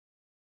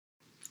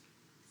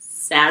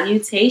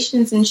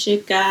Salutations and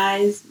shit,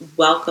 guys.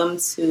 Welcome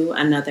to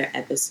another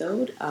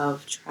episode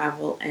of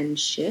Travel and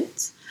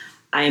Shit.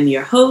 I am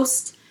your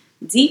host,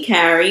 D.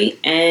 Carey,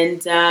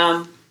 and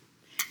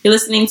you're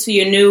listening to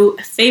your new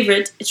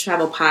favorite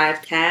travel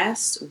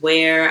podcast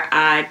where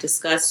I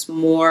discuss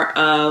more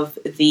of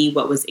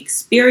what was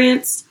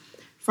experienced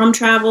from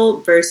travel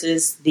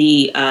versus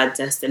the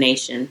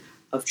destination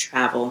of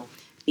travel,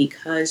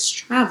 because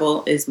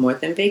travel is more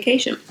than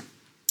vacation.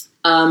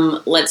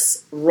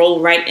 Let's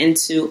roll right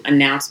into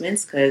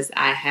announcements because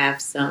I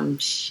have some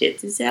shit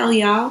to tell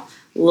y'all.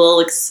 A little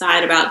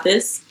excited about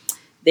this.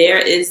 There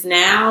is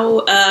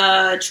now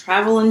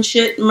travel and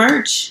shit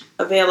merch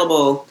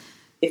available.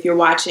 If you're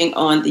watching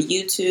on the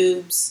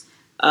YouTubes,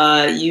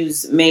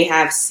 you may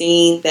have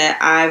seen that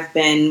I've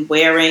been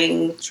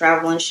wearing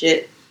travel and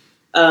shit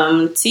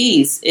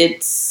tees.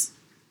 It's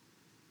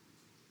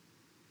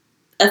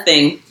a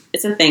thing.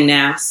 It's a thing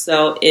now.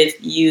 So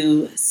if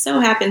you so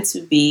happen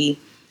to be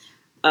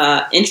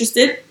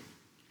interested,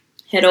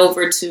 head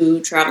over to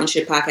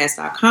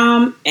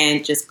travelandshitpodcast.com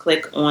and just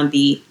click on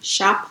the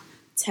shop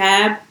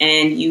tab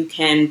and you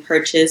can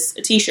purchase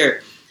a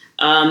t-shirt.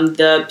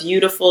 The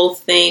beautiful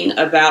thing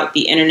about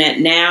the internet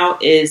now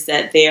is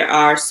that there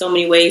are so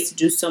many ways to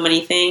do so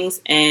many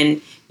things,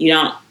 and you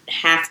don't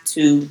have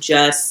to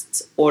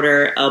just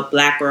order a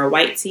black or a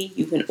white tee.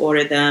 You can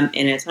order them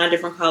in a ton of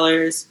different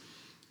colors.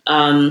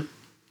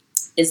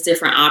 It's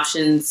different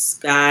options,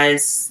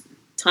 guys.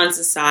 Tons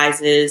of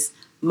sizes.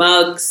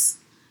 Mugs.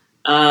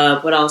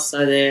 What else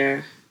are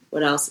there?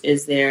 What else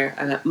is there?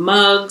 I got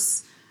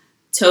mugs,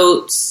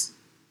 totes,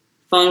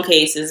 phone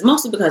cases.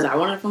 Mostly because I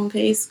want a phone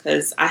case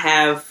because I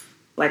have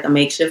like a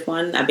makeshift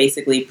one. I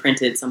basically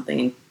printed something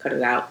and cut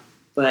it out.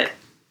 But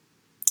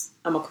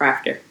I'm a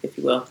crafter, if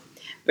you will.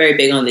 Very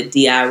big on the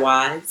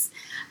DIYs.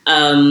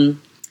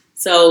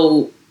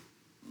 So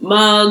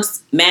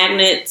mugs,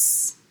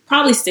 magnets,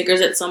 probably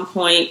stickers at some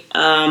point.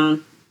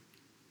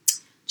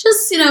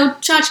 Just,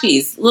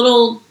 tchotchkes,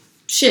 little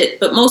shit,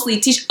 but mostly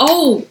t-shirts.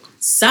 Oh,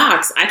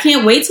 socks. I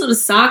can't wait till the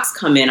socks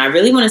come in. I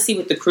really want to see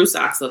what the crew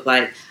socks look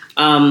like.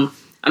 I'm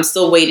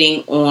still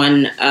waiting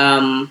on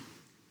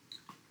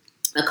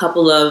a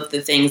couple of the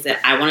things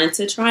that I wanted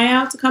to try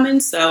out to come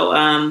in.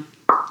 So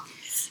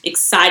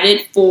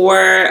excited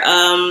for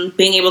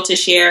being able to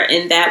share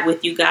in that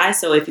with you guys.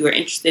 So if you are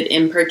interested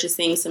in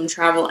purchasing some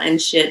Travel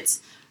and Shit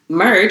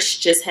merch,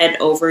 just head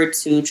over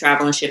to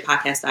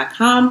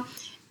travelandshitpodcast.com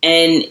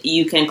and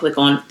you can click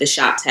on the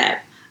shop tab.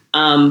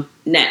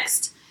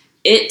 Next,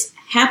 it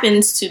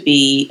happens to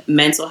be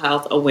Mental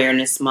Health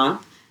Awareness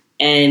Month,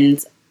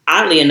 and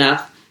oddly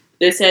enough,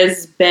 this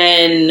has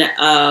been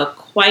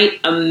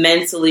quite a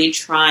mentally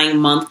trying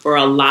month for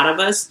a lot of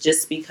us,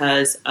 just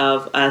because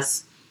of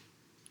us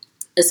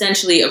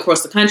essentially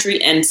across the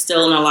country and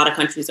still in a lot of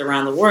countries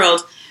around the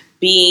world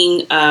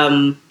being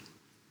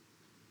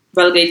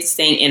relegated to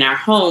staying in our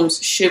homes,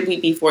 should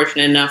we be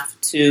fortunate enough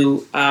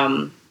to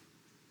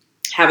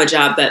have a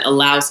job that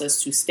allows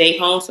us to stay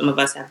home. Some of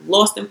us have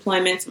lost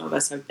employment. Some of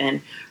us have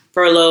been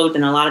furloughed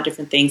and a lot of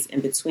different things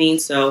in between.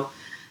 So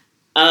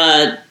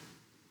COVID,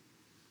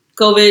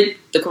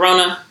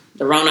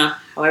 the Rona,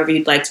 however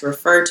you'd like to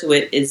refer to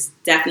it, is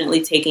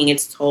definitely taking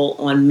its toll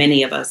on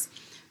many of us.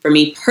 For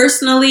me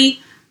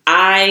personally,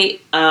 I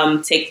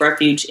take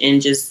refuge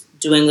in just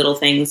doing little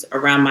things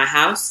around my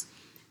house.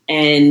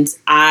 And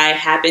I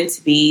happen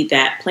to be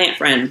that plant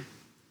friend.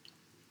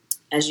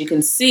 As you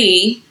can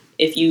see,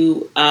 if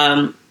you,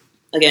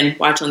 again,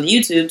 watch on the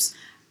YouTubes,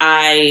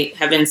 I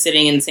have been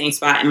sitting in the same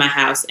spot in my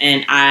house,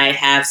 and I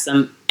have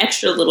some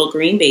extra little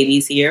green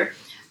babies here.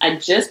 I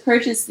just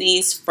purchased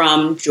these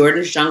from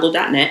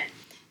jordansjungle.net,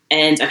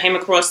 and I came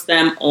across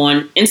them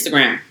on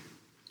Instagram.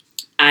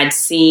 I'd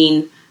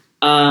seen,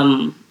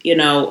 a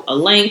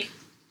link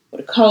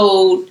with a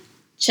code,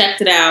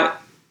 checked it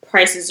out.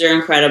 Prices are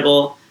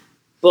incredible.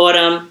 Bought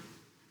them.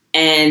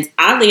 And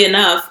oddly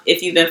enough,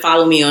 if you've been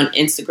following me on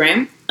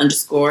Instagram,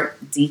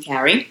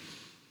 _DCarey,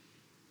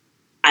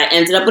 I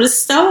ended up with a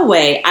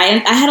stowaway. I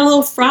had a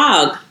little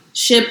frog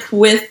ship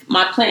with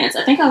my plants.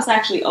 I think I was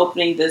actually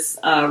opening this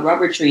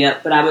rubber tree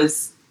up, but I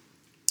was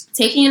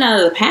taking it out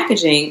of the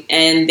packaging,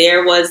 and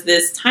there was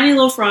this tiny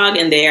little frog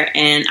in there,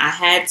 and I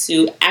had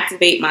to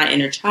activate my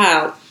inner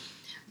child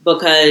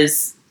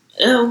because,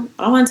 I don't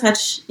want to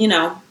touch,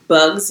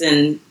 bugs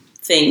and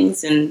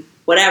things and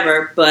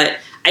whatever, but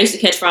I used to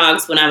catch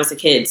frogs when I was a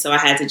kid, so I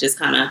had to just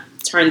kind of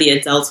turn the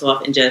adults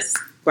off and just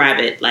grab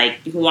it. Like,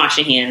 you can wash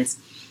your hands.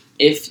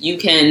 If you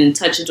can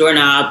touch a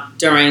doorknob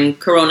during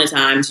Corona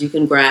times, you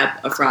can grab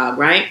a frog,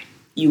 right?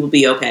 You will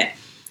be okay.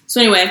 So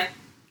anyway,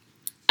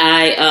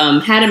 I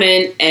had him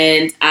in,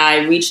 and I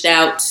reached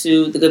out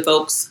to the good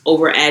folks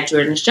over at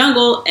Jordan's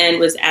Jungle and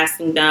was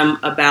asking them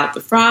about the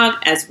frog,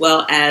 as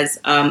well as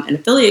an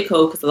affiliate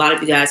code, because a lot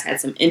of you guys had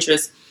some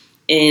interest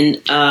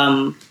in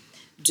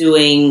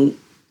doing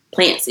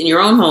plants in your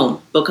own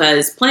home,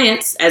 because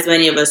plants, as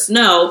many of us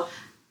know,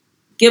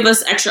 give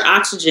us extra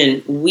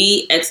oxygen.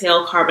 We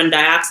exhale carbon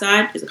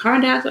dioxide. Is it carbon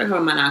dioxide or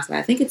carbon monoxide?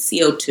 I think it's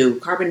CO2,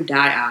 carbon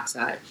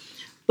dioxide.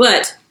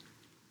 But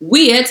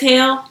we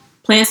exhale,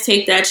 plants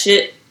take that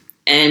shit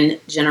and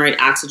generate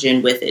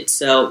oxygen with it.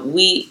 So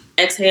we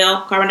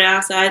exhale carbon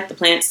dioxide, the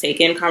plants take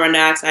in carbon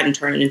dioxide and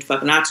turn it into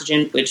fucking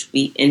oxygen, which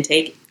we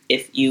intake,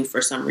 if you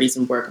for some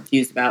reason were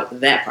confused about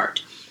that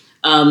part.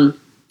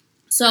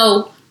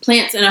 So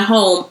plants in a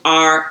home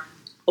are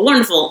a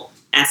wonderful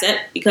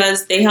asset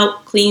because they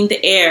help clean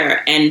the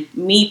air. And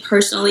me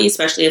personally,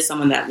 especially as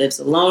someone that lives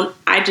alone,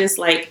 I just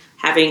like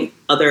having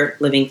other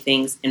living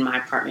things in my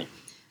apartment.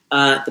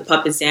 The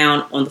pup is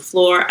down on the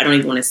floor. I don't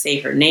even want to say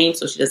her name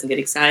so she doesn't get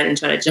excited and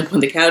try to jump on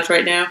the couch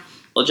right now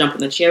or jump in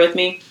the chair with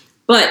me.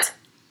 But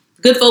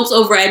good folks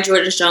over at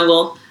Jordan's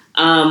Jungle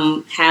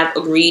have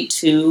agreed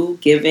to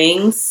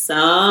giving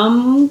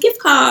some gift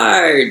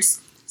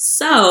cards.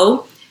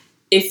 So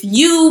if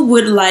you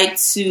would like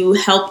to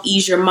help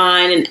ease your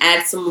mind and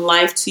add some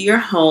life to your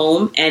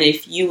home, and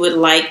if you would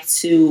like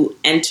to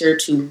enter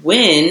to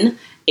win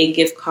a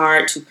gift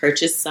card to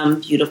purchase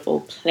some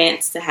beautiful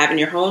plants to have in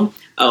your home.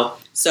 Oh,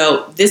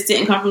 so this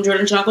didn't come from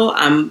Jordan's Jungle.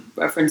 I'm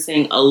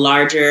referencing a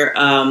larger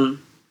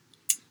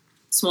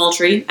small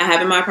tree I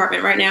have in my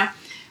apartment right now.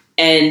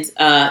 And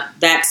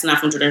that's not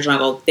from Jordan's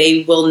Jungle.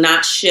 They will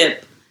not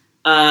ship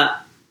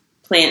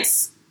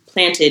plants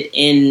planted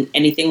in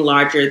anything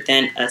larger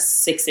than a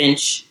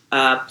 6-inch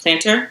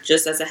planter,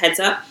 just as a heads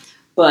up.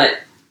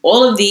 But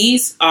all of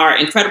these are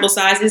incredible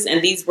sizes,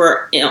 and these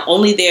were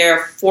only their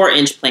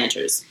 4-inch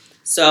planters.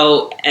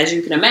 So as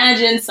you can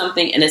imagine,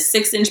 something in a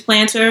 6-inch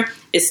planter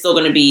is still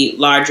going to be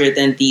larger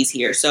than these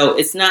here. So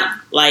it's not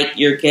like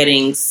you're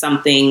getting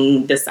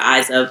something the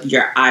size of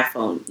your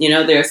iPhone. You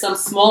know, there are some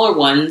smaller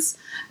ones.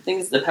 I think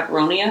it's the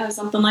Pepperonia or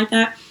something like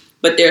that.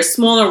 But there are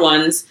smaller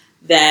ones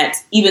that,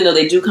 even though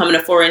they do come in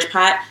a 4-inch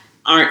pot,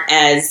 aren't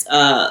as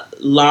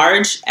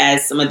large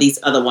as some of these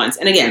other ones.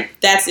 And again,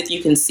 that's if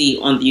you can see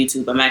on the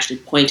YouTube. I'm actually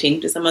pointing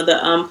to some of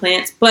the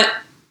plants. But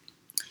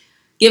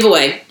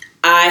giveaway.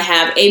 I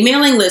have a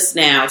mailing list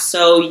now,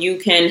 so you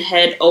can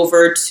head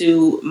over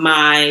to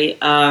my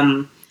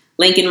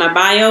link in my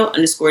bio,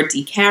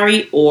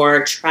 _DCarry,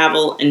 or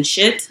Travel and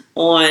Shit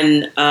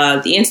on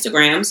the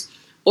Instagrams,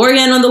 or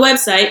again on the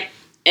website,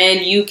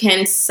 and you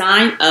can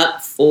sign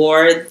up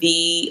for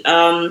the,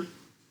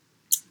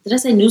 did I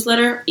say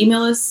newsletter?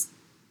 Email list?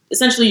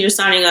 Essentially, you're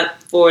signing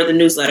up for the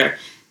newsletter,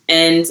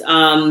 and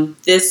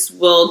this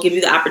will give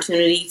you the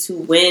opportunity to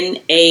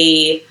win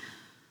a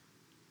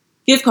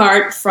gift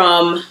card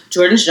from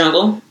Jordan's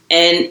Jungle.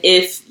 And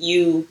if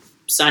you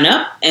sign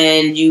up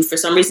and you for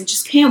some reason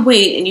just can't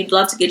wait and you'd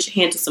love to get your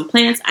hand to some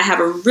plants, I have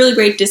a really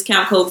great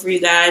discount code for you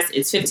guys.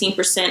 It's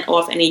 15%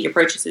 off any of your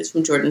purchases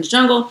from Jordan's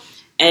Jungle,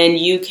 and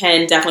you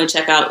can definitely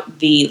check out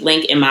the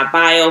link in my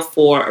bio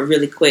for a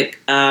really quick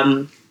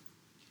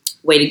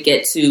way to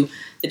get to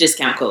the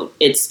discount code.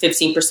 It's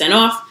 15%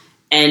 off,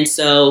 and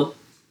so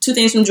 2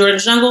 things from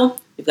Jordan's Jungle.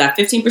 We've got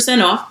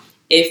 15% off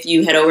if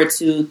you head over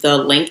to the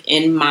link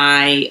in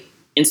my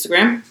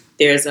Instagram.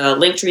 There's a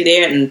link tree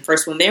there, and the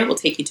first one there will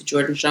take you to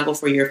Jordan's Jungle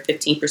for your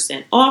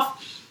 15%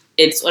 off.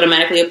 It's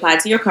automatically applied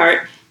to your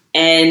cart.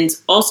 And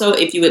also,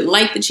 if you would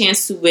like the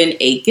chance to win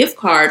a gift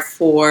card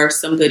for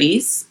some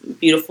goodies,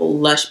 beautiful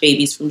lush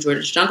babies from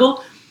Jordan's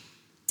Jungle,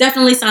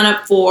 definitely sign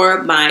up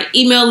for my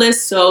email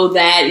list so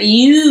that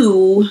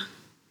you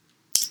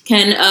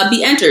can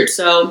be entered.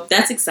 So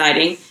that's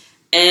exciting.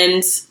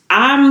 And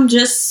I'm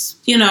just,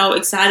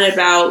 excited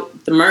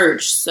about the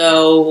merge.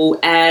 So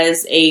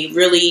as a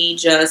really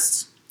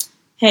just,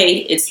 hey,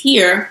 it's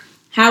here.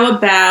 How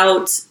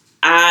about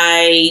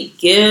I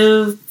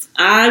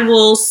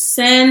will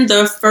send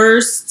the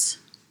first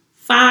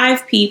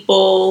 5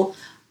 people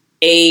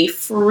a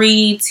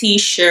free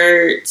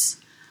t-shirt.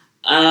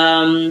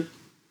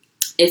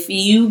 If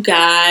you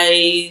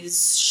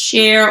guys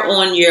share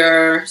on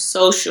your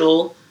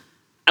social,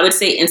 I would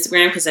say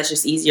Instagram, because that's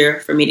just easier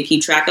for me to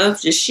keep track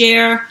of. Just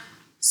share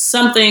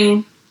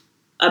something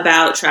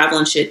about travel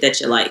and shit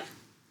that you like.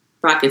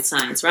 Rocket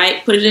science,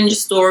 right? Put it in your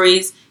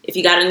stories. If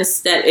you got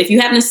if you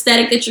have an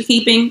aesthetic that you're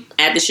keeping,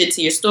 add the shit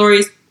to your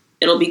stories.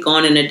 It'll be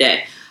gone in a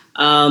day.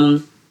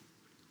 But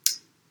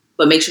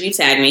make sure you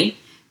tag me.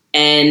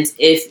 And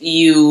if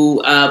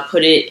you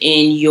put it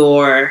in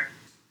your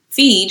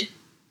feed,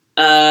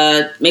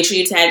 make sure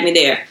you tag me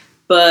there.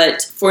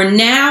 But for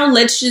now,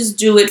 let's just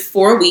do it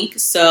for a week.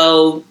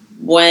 So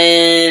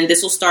when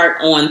this will start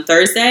on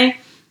Thursday,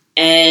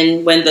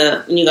 and when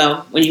you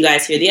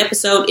guys hear the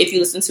episode, if you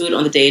listen to it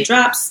on the day it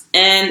drops,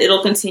 and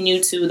it'll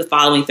continue to the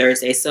following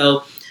Thursday.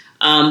 So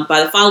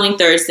by the following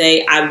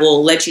Thursday, I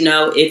will let you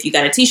know if you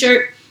got a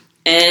t-shirt,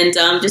 and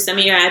just send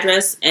me your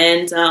address,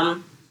 and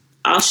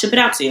I'll ship it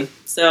out to you.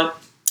 So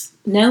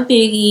no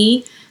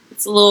biggie.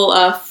 It's a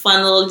little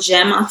fun little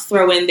gem I'll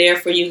throw in there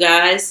for you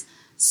guys.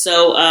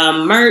 So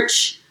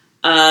merch,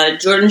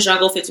 Jordan's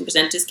Jungle,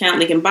 15% discount,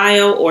 link in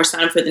bio, or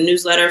sign up for the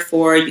newsletter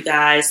for you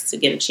guys to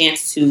get a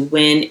chance to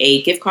win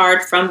a gift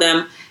card from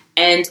them.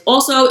 And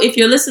also, if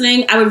you're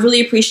listening, I would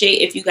really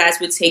appreciate if you guys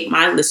would take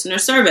my listener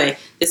survey.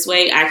 This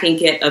way I can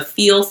get a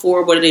feel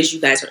for what it is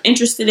you guys are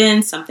interested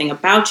in, something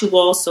about you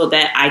all, so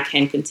that I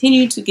can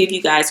continue to give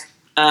you guys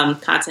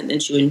content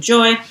that you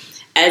enjoy.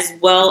 as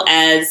well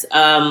as,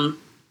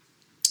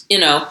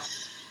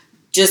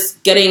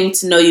 just getting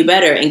to know you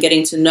better and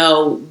getting to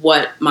know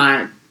what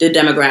the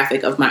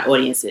demographic of my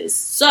audience is.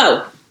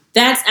 So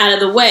that's out of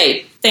the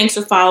way. Thanks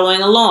for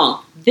following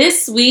along.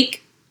 This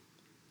week,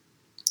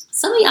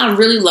 some of y'all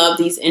really love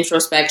these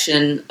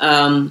introspection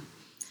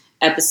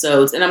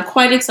episodes, and I'm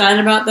quite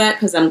excited about that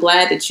because I'm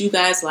glad that you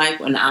guys like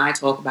when I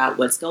talk about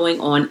what's going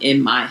on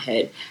in my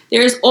head.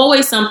 There's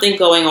always something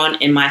going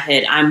on in my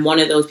head. I'm one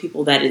of those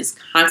people that is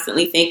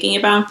constantly thinking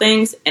about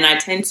things, and I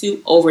tend to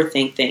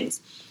overthink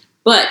things.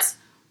 But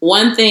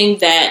one thing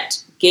that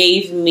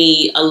gave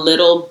me a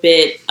little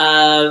bit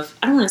of,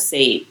 I don't want to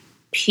say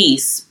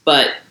peace,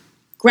 but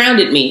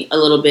grounded me a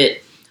little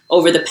bit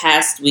over the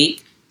past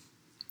week.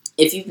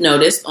 If you've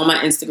noticed on my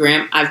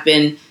Instagram, I've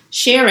been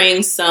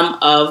sharing some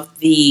of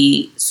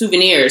the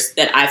souvenirs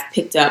that I've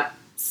picked up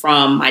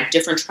from my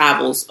different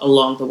travels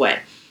along the way.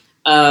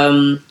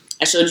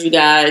 I showed you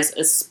guys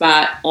a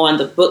spot on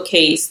the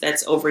bookcase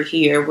that's over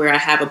here where I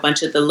have a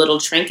bunch of the little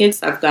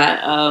trinkets. I've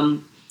got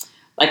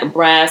like a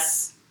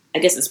brass, I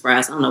guess it's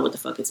brass. I don't know what the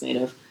fuck it's made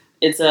of.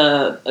 It's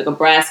like a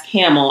brass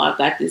camel. I've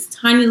got this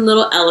tiny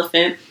little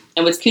elephant.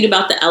 And what's cute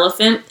about the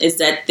elephant is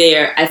that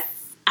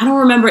I don't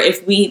remember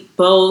if we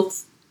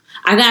both,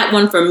 I got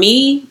one for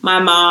me, my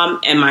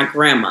mom, and my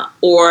grandma.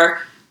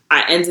 Or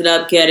I ended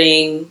up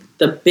getting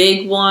the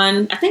big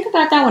one. I think I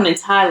got that one in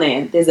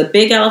Thailand. There's a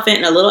big elephant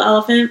and a little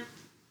elephant.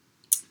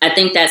 I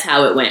think that's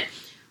how it went.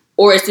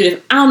 Or it's 2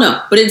 different, I don't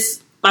know. But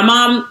it's, my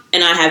mom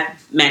and I have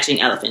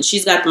matching elephants.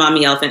 She's got the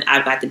mommy elephant.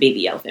 I've got the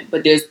baby elephant.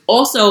 But there's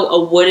also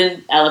a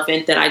wooden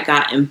elephant that I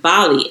got in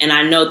Bali. And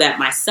I know that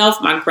myself,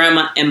 my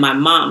grandma, and my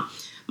mom,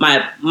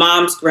 my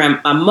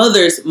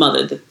mother's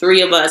mother, the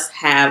 3 of us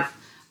have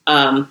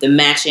the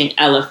matching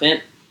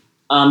elephant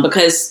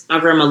because my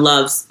grandma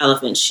loves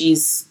elephants. I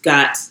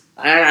got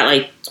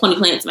like 20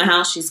 plants in my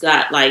house. She's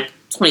got like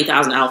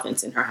 20,000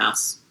 elephants in her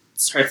house.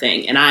 It's her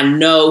thing. And I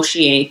know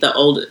she ain't the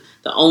only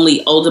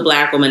older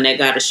black woman that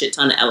got a shit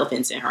ton of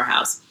elephants in her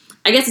house.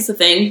 I guess it's a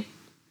thing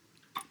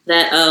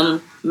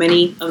that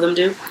many of them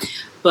do.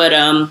 But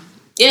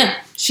yeah,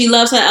 she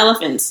loves her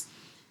elephants.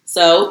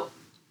 So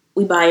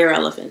we buy her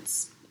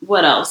elephants.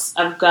 What else?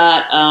 I've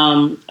got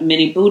a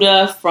mini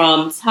Buddha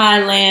from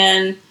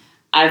Thailand.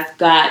 I've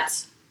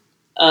got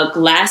a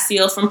glass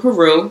seal from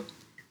Peru.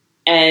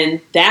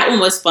 And that one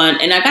was fun.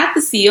 And I got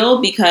the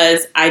seal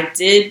because I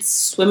did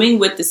swimming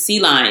with the sea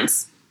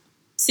lions.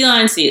 Sea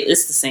lion seal,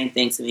 it's the same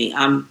thing to me.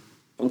 I'm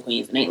from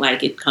Queens. It ain't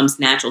like it comes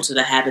natural to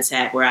the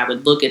habitat where I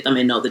would look at them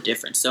and know the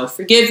difference. So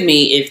forgive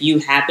me if you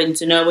happen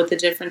to know what the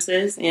difference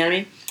is. You know what I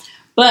mean?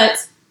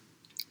 But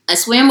I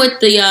swam with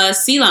the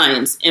sea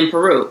lions in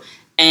Peru.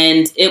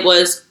 And it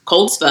was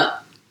cold as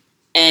fuck.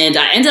 And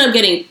I ended up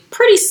getting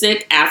pretty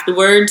sick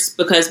afterwards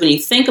because when you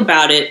think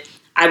about it,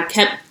 I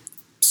kept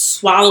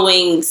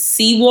swallowing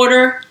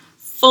seawater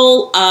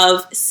full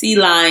of sea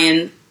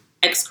lion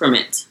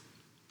excrement.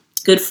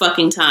 Good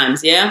fucking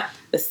times, yeah?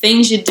 The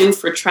things you do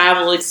for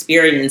travel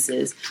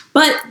experiences.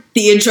 But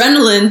the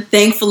adrenaline,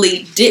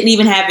 thankfully, didn't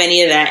even have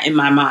any of that in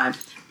my mind.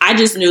 I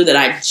just knew that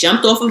I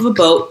jumped off of a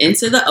boat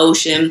into the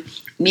ocean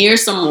near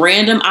some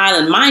random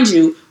island. Mind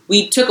you,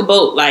 we took a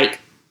boat like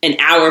an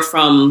hour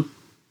from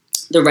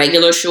the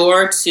regular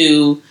shore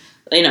to,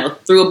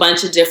 through a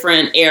bunch of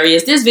different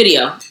areas. There's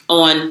video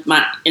on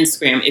my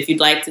Instagram if you'd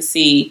like to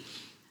see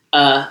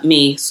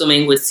me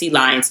swimming with sea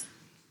lions.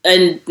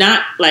 And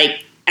not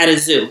like at a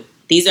zoo.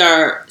 These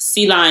are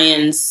sea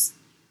lions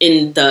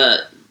in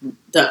the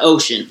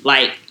ocean.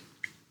 Like,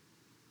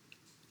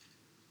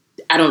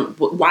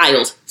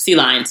 wild sea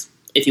lions,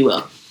 if you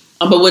will.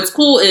 But what's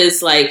cool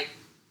is, like,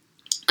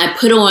 I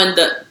put on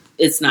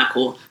it's not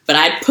cool, but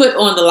I put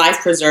on the life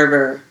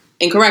preserver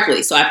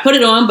incorrectly. So I put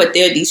it on, but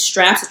there are these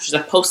straps that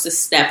you're supposed to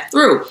step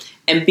through.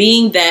 And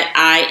being that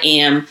I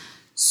am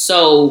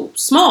so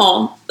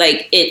small,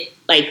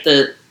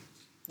 the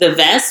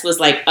vest was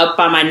like up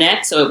by my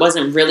neck, so it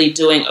wasn't really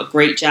doing a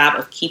great job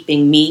of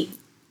keeping me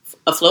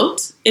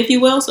afloat, if you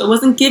will. So it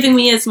wasn't giving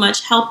me as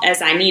much help as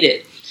I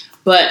needed.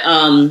 But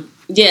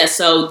yeah,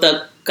 so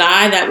the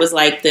guy that was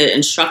like the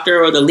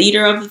instructor or the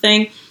leader of the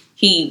thing,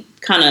 he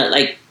kind of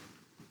like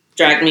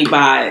dragged me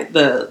by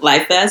the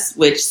life vest,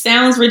 which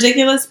sounds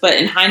ridiculous, but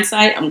in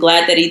hindsight, I'm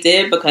glad that he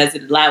did because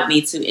it allowed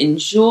me to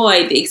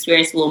enjoy the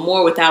experience a little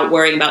more without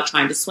worrying about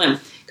trying to swim.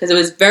 Because it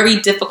was very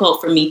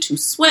difficult for me to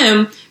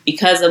swim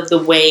because of the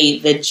way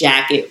the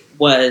jacket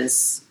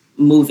was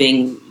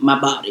moving my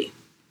body.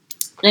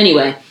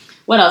 Anyway,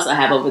 what else I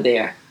have over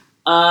there?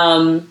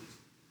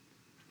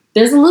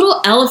 There's a little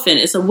elephant.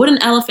 It's a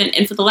wooden elephant.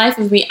 And for the life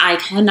of me, I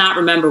cannot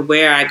remember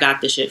where I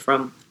got this shit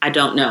from. I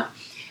don't know.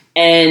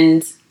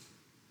 And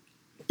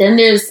then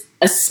there's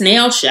a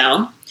snail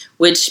shell,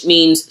 which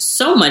means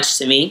so much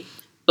to me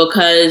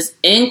because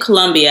in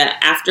Colombia,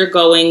 after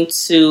going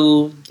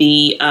to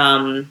the,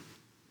 I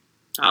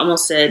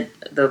almost said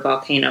the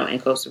volcano in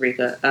Costa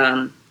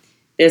Rica.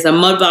 There's a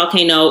mud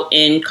volcano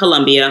in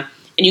Colombia.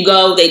 And you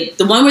go,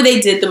 the one where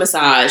they did the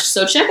massage.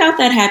 So check out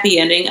that happy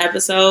ending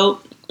episode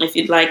if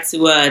you'd like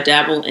to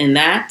dabble in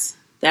that.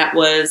 it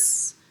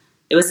was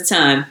a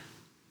time.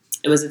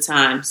 It was a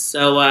time.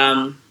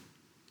 So,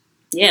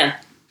 yeah.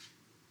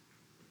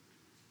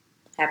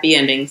 Happy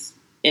endings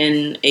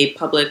in a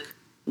public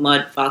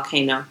mud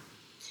volcano.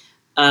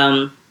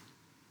 But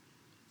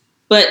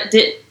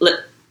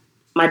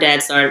my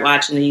dad started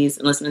watching these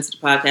and listening to the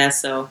podcast,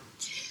 so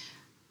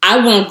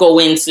I won't go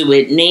into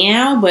it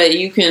now, but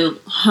you can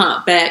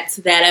hunt back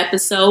to that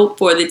episode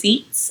for the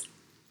deets.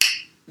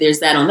 There's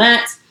that on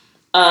that.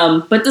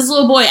 But this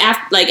little boy,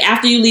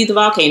 after you leave the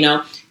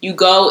volcano, you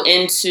go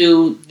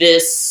into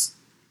this,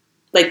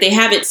 they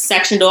have it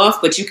sectioned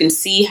off, but you can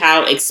see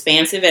how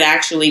expansive it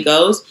actually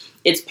goes.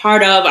 It's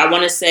part of, I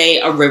want to say,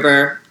 a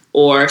river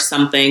or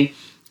something.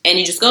 And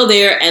you just go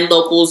there and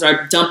locals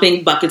are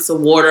dumping buckets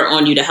of water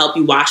on you to help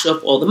you wash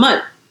off all the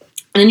mud.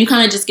 And then you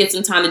kind of just get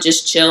some time to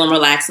just chill and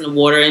relax in the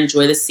water,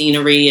 enjoy the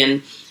scenery.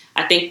 And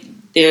I think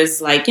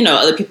there's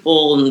other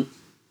people and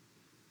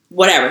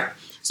whatever.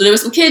 So there were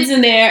some kids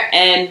in there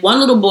and one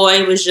little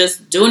boy was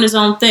just doing his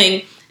own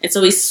thing. And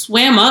so he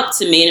swam up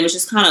to me and was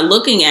just kind of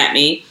looking at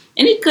me.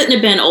 And he couldn't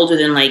have been older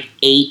than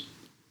 8,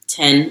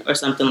 10 or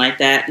something like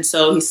that. And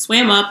so he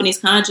swam up and he's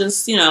kind of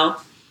just,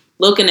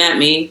 looking at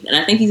me. And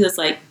I think he's just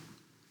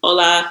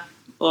hola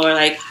or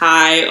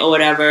hi or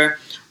whatever.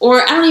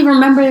 Or I don't even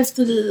remember if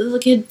the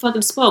kid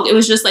fucking spoke. It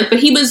was just but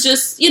he was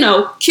just,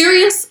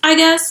 curious, I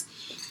guess.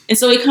 And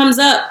so he comes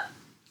up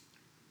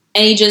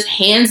and he just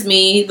hands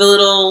me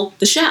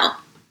the shell.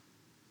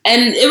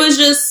 And it was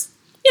just,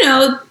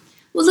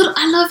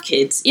 I love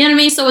kids. You know what I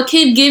mean? So a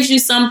kid gives you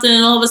something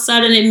and all of a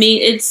sudden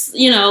it's,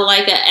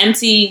 like an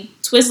empty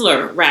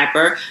Twizzler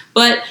wrapper.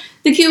 But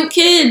the cute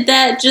kid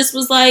that just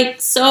was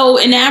so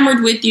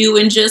enamored with you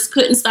and just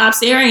couldn't stop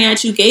staring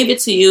at you, gave it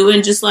to you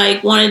and just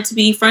wanted to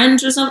be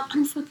friends or something. I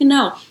don't fucking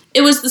know.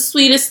 It was the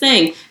sweetest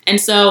thing. And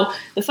so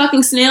the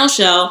fucking snail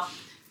shell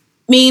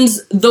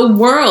means the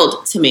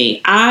world to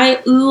me.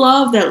 I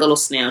love that little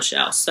snail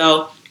shell.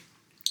 So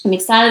I'm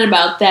excited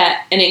about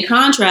that. And in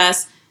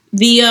contrast,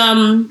 the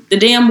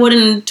damn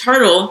wooden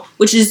turtle,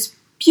 which is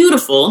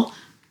beautiful,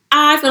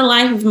 I, for the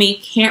life of me,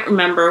 can't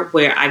remember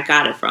where I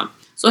got it from.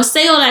 So I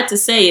say all that to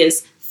say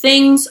is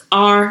things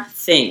are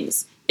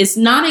things. It's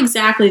not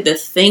exactly the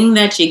thing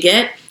that you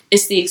get.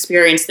 It's the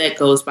experience that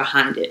goes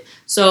behind it.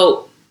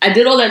 So I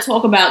did all that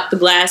talk about the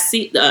glass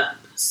sea lion.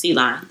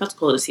 I'm about to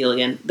call it a seal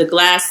again. The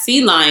glass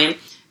sea lion,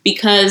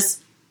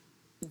 because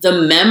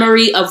the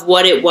memory of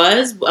what it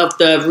was, of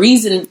the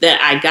reason that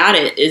I got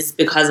it, is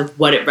because of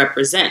what it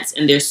represents.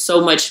 And there's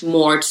so much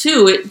more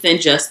to it than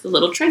just the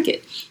little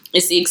trinket.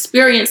 It's the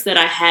experience that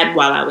I had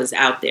while I was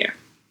out there.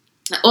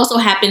 I also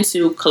happen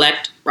to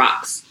collect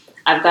rocks.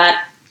 I've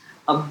got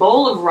a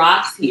bowl of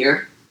rocks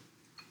here.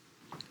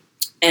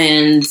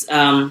 And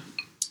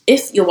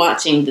if you're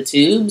watching the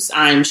tubes,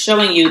 I'm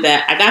showing you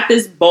that I got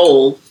this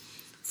bowl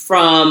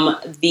from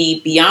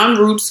the Beyond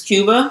Roots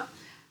Cuba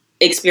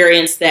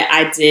experience that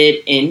I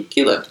did in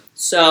Cuba.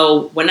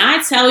 So when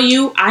I tell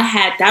you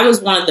that was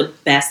one of the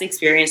best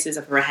experiences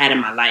I've ever had in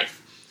my life.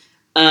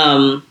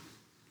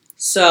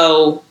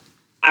 So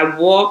I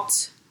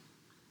walked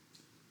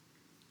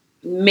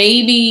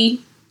maybe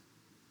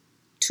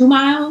 2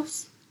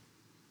 miles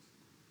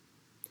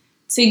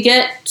to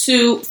get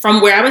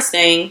from where I was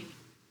staying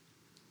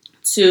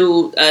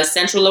to a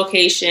central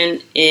location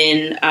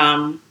in,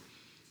 I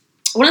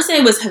want to say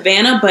it was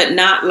Havana, but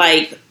not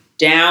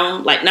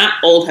not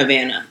old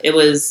Havana. It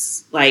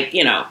was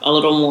a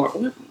little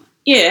more,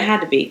 it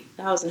had to be.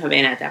 I was in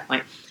Havana at that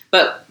point.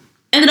 But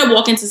ended up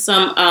walking to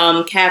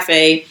some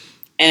cafe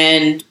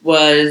and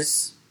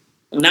was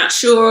not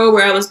sure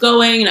where I was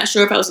going, not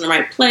sure if I was in the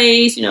right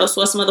place,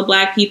 saw some other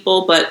black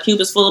people, but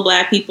Cuba's full of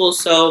black people,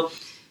 so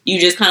you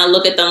just kind of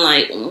look at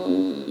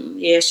them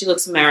yeah, she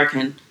looks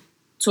American.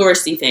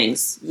 Touristy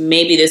things.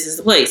 Maybe this is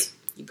the place.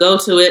 You go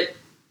to it,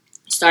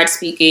 start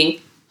speaking,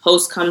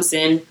 host comes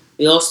in,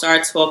 we all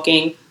start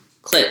talking,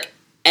 click.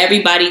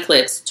 Everybody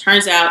clicks.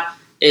 Turns out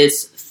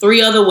it's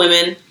 3 other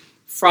women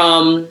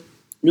from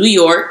New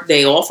York.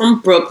 They all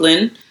from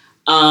Brooklyn.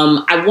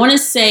 I want to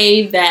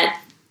say that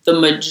the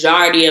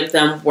majority of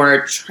them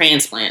were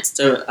transplants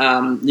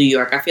to New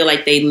York. I feel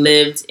like they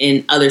lived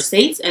in other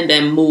states and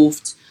then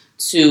moved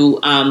to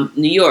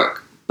New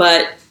York.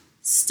 But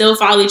still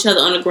follow each other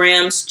on the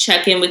grams,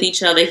 check in with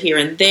each other here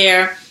and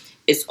there.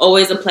 It's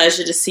always a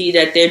pleasure to see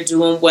that they're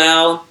doing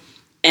well.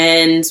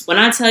 And when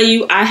I tell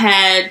you, I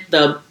had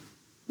the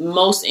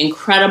most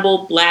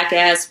incredible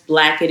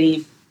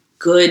blackety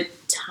good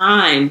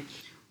time.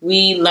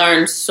 We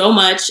learned so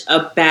much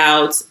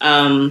about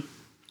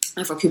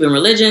Afro-Cuban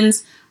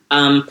religions,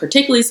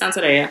 particularly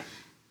Santeria.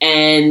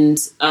 And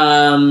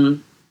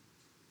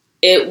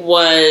it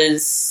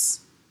was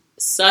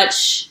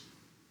such,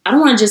 I don't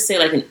want to just say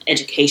an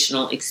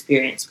educational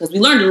experience, because we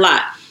learned a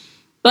lot.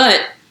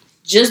 But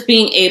just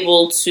being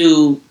able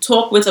to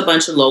talk with a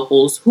bunch of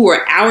locals who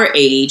were our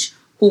age,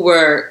 who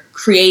were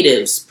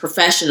creatives,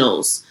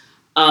 professionals,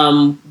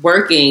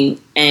 working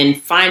and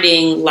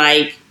finding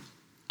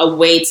a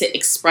way to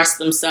express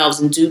themselves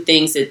and do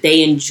things that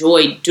they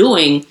enjoyed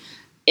doing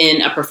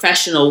in a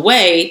professional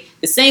way,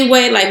 the same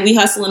way like we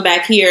hustling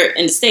back here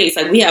in the States.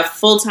 Like we have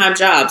full-time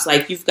jobs.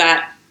 Like you've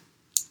got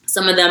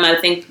some of them, I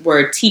think,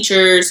 were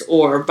teachers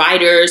or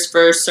writers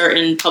for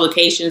certain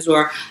publications,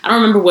 or I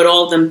don't remember what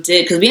all of them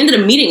did, because we ended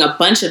up meeting a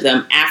bunch of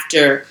them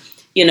after,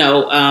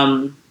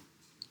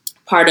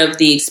 part of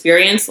the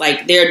experience.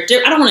 Like I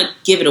don't want to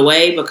give it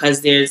away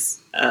because there's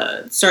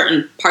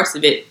certain parts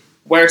of it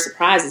were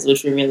surprises,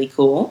 which were really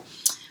cool.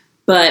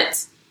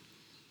 But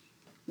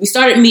we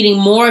started meeting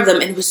more of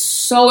them, and it was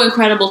so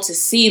incredible to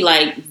see,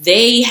 like,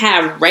 they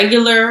have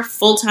regular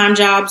full-time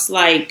jobs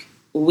like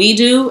we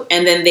do,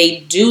 and then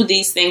they do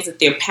these things that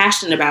they're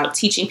passionate about,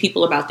 teaching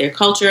people about their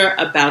culture,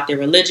 about their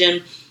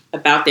religion,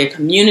 about their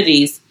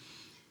communities,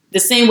 the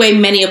same way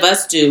many of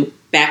us do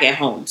back at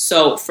home.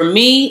 So for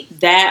me,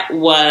 that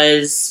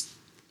was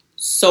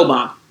so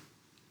bomb.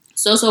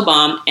 So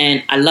bomb,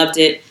 and I loved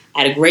it.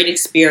 I had a great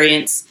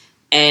experience,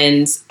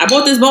 and I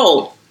bought this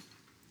bowl.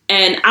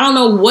 And I don't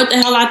know what the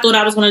hell I thought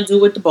I was going to do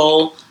with the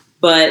bowl,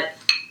 but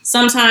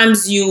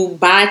sometimes you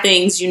buy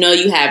things you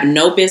have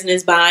no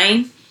business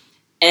buying,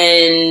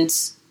 and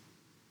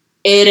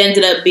it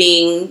ended up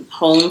being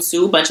home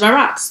to a bunch of my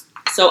rocks.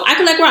 So I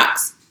collect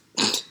rocks.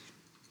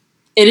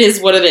 It is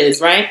what it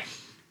is, right?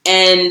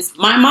 And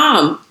my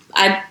mom,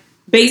 I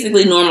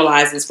basically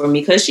normalized this for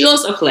me because she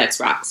also collects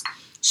rocks.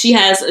 She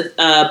has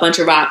a bunch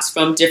of rocks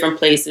from different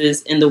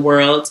places in the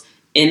world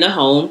in the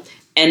home.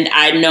 And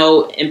I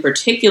know in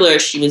particular,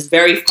 she was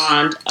very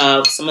fond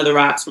of some of the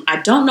rocks from,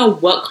 I don't know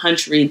what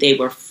country they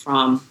were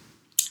from.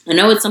 I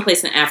know it's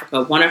someplace in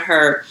Africa. One of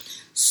her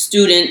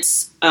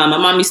students, my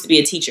mom used to be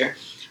a teacher.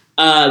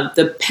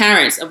 The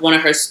parents of one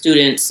of her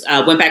students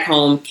went back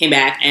home, came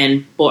back,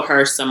 and bought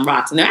her some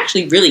rocks. And they're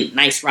actually really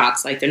nice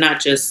rocks. Like, they're not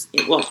just,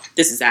 well,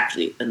 this is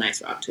actually a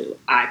nice rock too,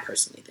 I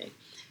personally think.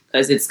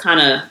 Because it's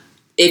kind of,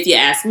 if you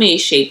ask me,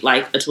 shaped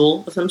like a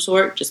tool of some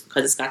sort, just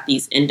because it's got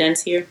these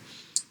indents here.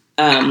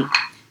 Then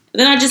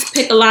I just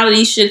pick a lot of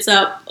these shits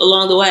up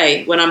along the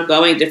way when I'm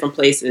going different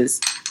places.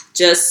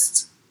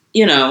 Just,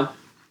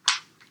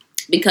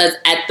 because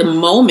at the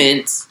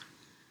moment,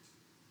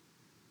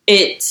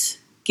 it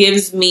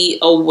gives me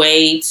a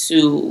way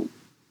to,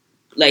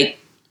 like,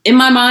 in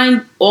my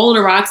mind, all of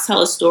the rocks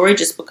tell a story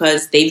just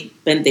because they've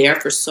been there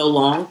for so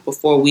long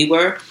before we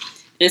were. And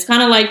it's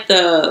kind of like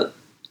the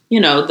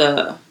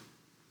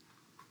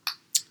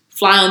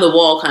fly on the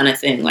wall kind of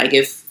thing. Like,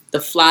 if the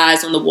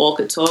flies on the wall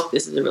could talk,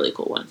 this is a really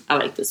cool one. I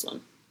like this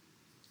one.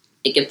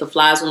 Like, if the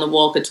flies on the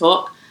wall could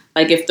talk,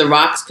 like if the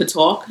rocks could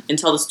talk and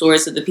tell the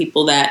stories of the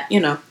people that,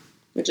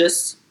 were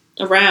just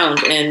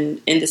around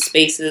and in the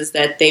spaces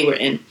that they were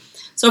in.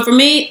 So for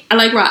me, I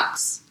like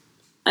rocks.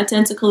 I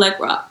tend to collect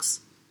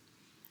rocks.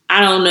 I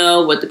don't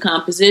know what the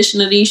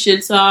composition of these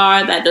shits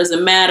are. That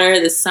doesn't matter.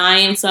 The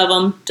science of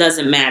them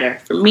doesn't matter.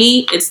 For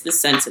me, it's the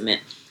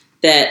sentiment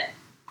that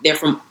they're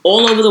from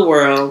all over the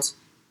world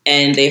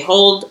and they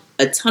hold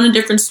a ton of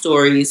different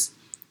stories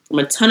from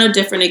a ton of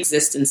different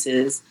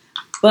existences,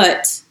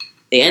 but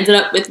they ended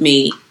up with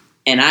me,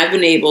 and I've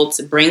been able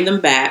to bring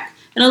them back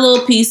in a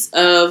little piece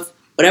of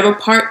whatever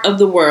part of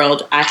the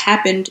world I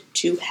happened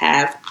to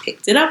have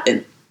picked it up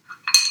in.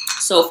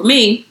 So for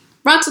me,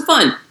 rocks are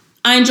fun.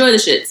 I enjoy the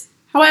shits.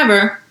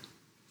 However,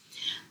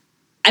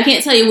 I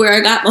can't tell you where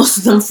I got most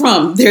of them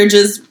from.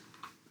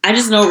 I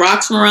just know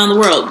rocks from around the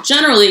world.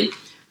 Generally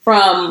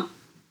from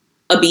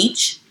a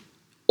beach,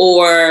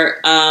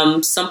 or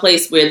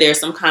someplace where there's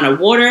some kind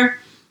of water,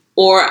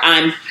 or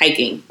I'm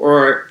hiking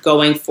or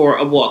going for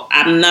a walk.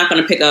 I'm not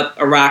going to pick up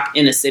a rock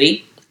in a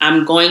city.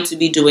 I'm going to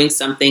be doing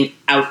something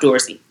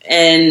outdoorsy.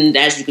 And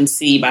as you can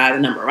see by the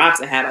number of rocks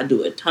I have, I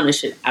do a ton of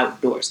shit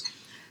outdoors.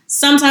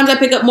 Sometimes I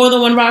pick up more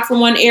than one rock from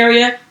one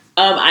area.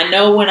 I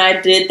know when I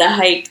did the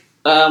hike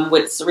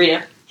with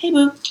Sarita, hey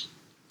boo,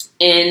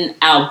 in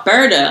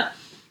Alberta,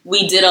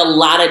 we did a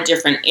lot of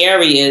different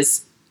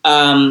areas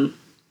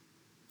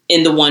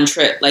in the one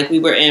trip. Like, we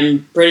were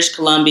in British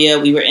Columbia,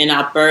 we were in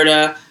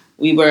Alberta,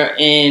 we were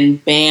in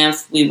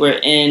Banff,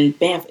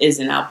 Banff is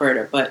in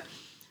Alberta, but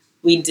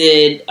we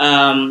did,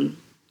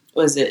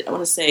 is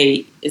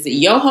it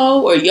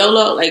Yoho or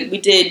Yolo? Like, we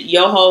did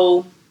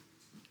Yoho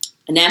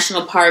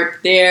National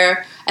Park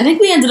there. I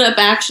think we ended up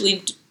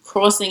actually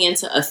crossing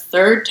into a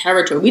third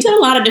territory. We did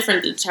a lot of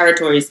different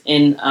territories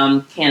in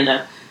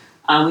Canada.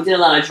 We did a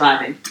lot of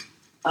driving.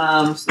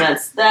 So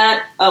that's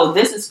that. Oh,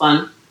 this is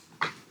fun.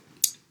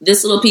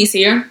 This little piece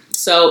here.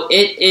 So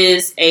it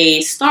is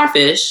a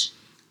starfish.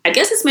 I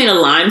guess it's made of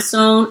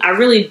limestone. I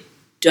really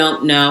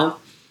don't know.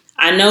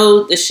 I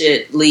know the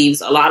shit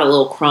leaves a lot of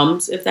little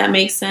crumbs, if that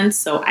makes sense.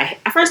 So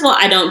first of all,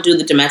 I don't do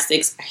the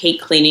domestics. I hate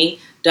cleaning.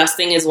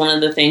 Dusting is one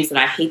of the things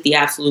that I hate the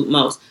absolute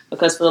most,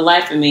 because for the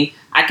life of me,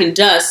 I can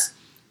dust,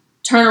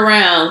 turn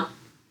around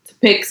to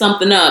pick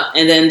something up,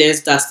 and then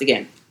there's dust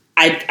again.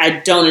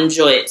 I don't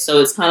enjoy it.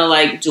 So it's kind of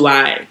like, do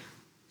I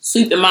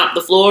sweep and mop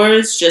the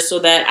floors just so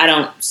that I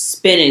don't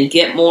spin and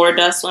get more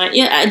dust on it?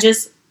 Yeah,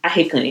 I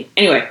hate cleaning.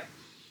 Anyway,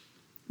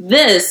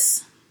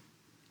 this,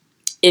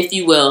 if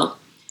you will,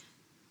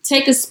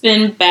 take a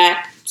spin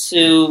back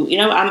to,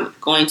 I'm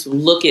going to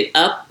look it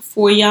up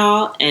for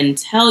y'all and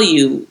tell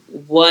you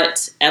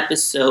what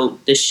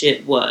episode the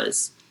shit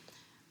was.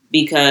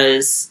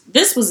 Because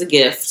this was a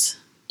gift.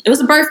 It was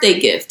a birthday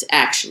gift,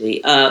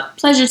 actually. A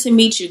pleasure to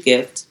meet you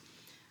gift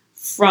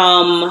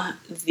from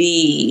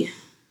the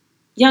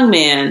young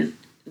man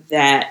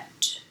that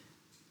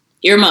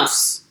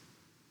earmuffs,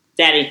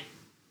 daddy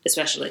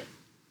especially,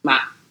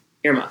 my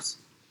earmuffs.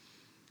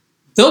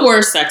 The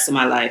worst sex of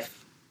my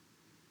life.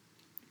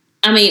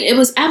 I mean, it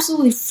was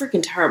absolutely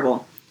freaking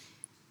terrible.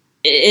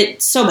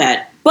 It's so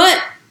bad.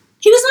 But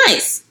he was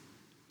nice.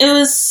 It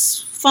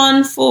was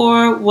fun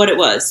for what it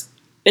was.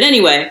 But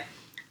anyway,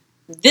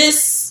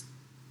 this,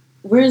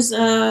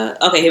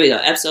 okay, here we go,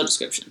 episode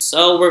description.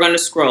 So we're going to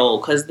scroll,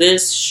 because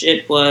this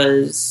shit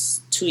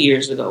was 2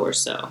 years ago or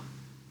so.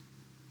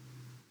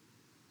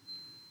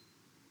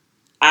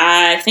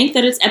 I think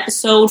that it's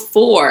episode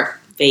 4,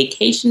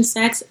 Vacation,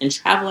 Sex, and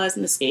Travel as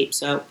an Escape.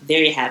 So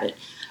there you have it.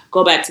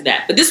 Go back to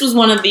that. But this was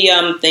one of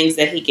the things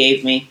that he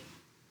gave me.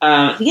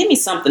 He gave me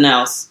something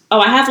else.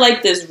 Oh, I have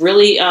like this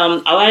really,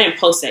 I didn't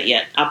post that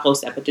yet. I'll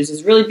post that. But there's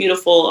this really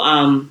beautiful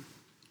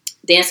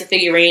dancer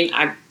figurine.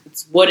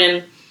 It's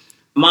wooden.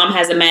 Mom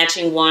has a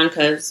matching one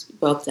because we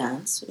both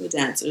dance. We're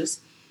dancers.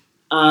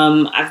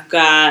 I'm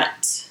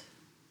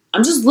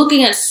just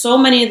looking at so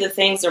many of the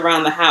things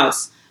around the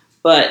house.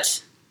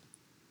 But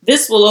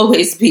this will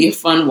always be a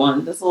fun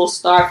one. This little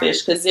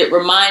starfish, because it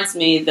reminds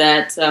me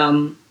that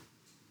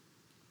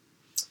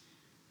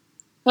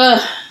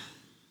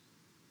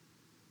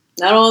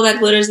not all that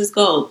glitters is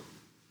gold.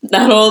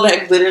 Not all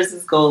that glitters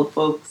is gold,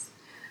 folks.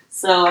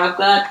 So I've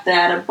got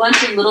that, a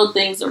bunch of little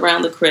things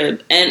around the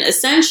crib. And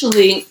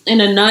essentially, in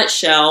a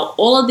nutshell,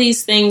 all of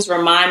these things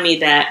remind me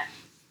that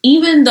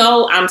even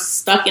though I'm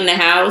stuck in the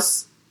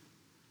house,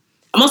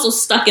 I'm also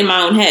stuck in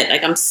my own head.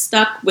 Like, I'm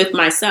stuck with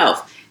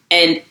myself.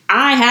 And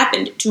I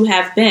happened to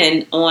have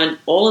been on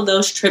all of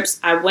those trips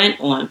I went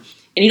on.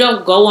 And you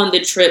don't go on the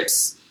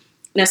trips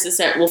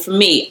necessarily. Well, for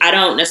me, I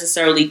don't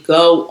necessarily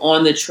go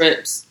on the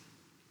trips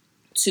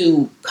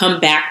to come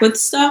back with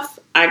stuff.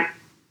 I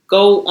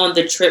go on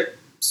the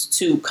trips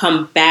to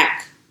come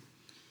back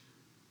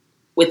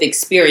with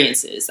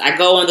experiences. I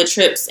go on the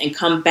trips and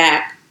come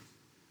back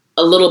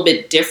a little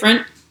bit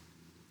different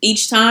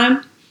each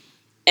time.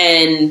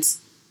 And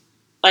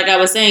like I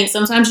was saying,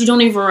 sometimes you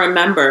don't even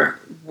remember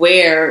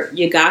where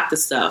you got the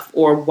stuff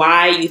or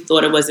why you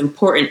thought it was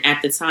important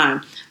at the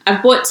time.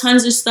 I've bought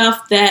tons of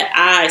stuff that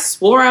I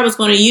swore I was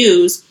going to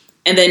use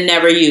and then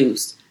never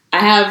used. I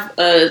have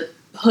a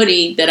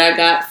hoodie that I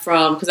got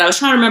from, because I was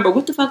trying to remember,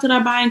 what the fuck did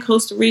I buy in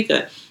Costa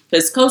Rica?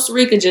 Because Costa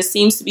Rica just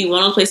seems to be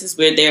one of the places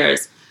where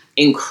there's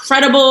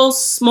incredible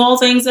small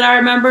things that I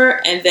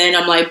remember. And then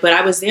I'm like, but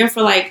I was there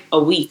for like a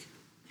week.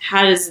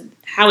 How is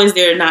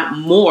there not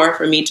more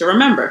for me to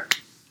remember?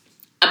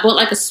 I bought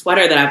like a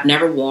sweater that I've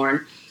never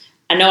worn.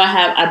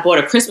 I bought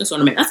a Christmas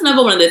ornament. That's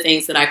another one of the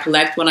things that I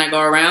collect when I go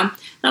around.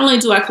 Not only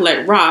do I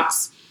collect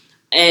rocks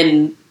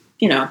and,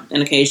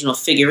 an occasional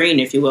figurine,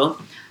 if you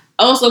will.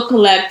 I also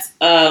collect,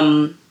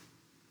 not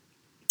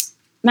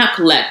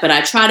collect, but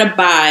I try to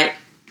buy,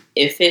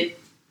 if it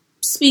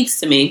speaks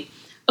to me,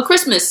 a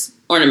Christmas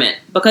ornament.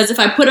 Because if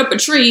I put up a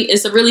tree,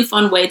 it's a really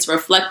fun way to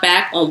reflect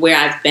back on where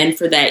I've been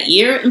for that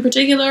year in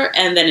particular,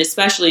 and then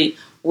especially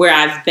where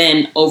I've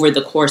been over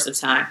the course of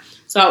time.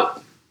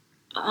 So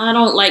I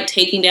don't like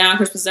taking down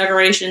Christmas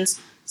decorations.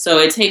 So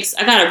I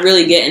got to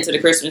really get into the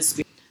Christmas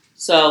spirit.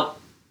 So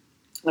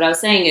what I was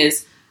saying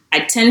is I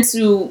tend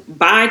to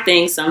buy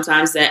things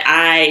sometimes that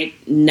I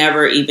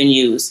never even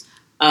use.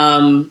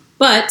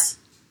 But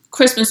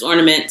Christmas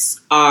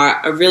ornaments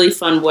are a really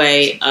fun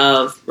way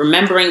of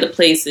remembering the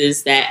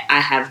places that I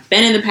have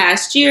been in the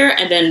past year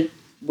and then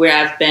where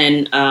I've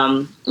been,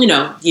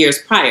 years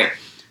prior.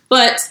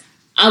 But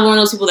I'm one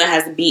of those people that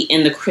has to be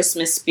in the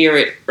Christmas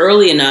spirit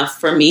early enough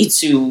for me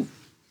to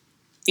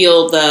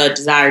feel the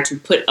desire to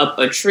put up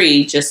a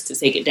tree just to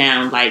take it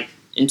down like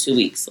in 2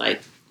 weeks.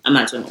 Like, I'm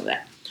not doing all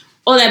that.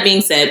 All that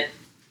being said,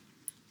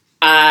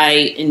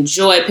 I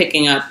enjoy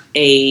picking up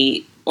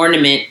a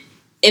ornament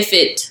if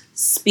it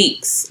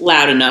speaks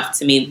loud enough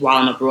to me while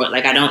I'm abroad.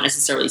 Like, I don't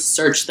necessarily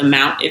search them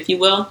out, if you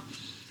will.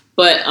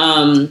 But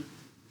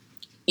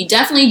you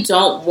definitely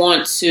don't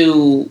want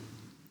to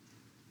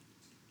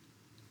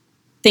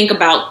think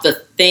about the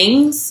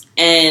things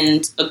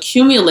and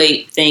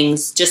accumulate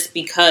things just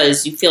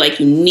because you feel like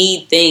you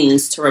need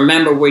things to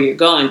remember where you're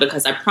going.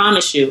 Because I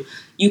promise you,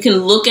 you can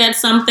look at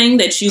something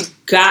that you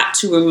got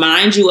to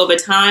remind you of a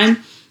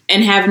time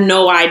and have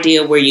no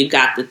idea where you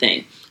got the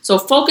thing. So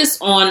focus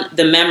on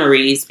the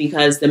memories,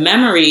 because the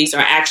memories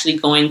are actually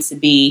going to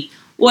be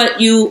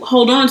what you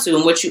hold on to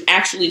and what you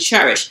actually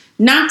cherish.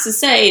 Not to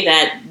say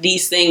that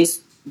these things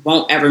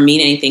won't ever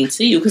mean anything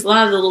to you, because a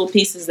lot of the little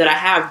pieces that I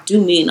have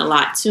do mean a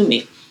lot to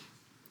me.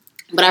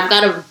 But I've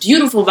got a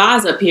beautiful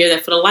vase up here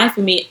that for the life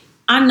of me,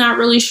 I'm not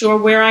really sure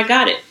where I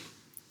got it.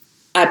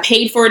 I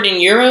paid for it in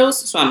euros,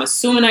 so I'm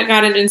assuming I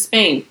got it in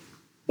Spain.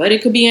 But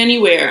it could be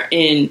anywhere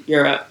in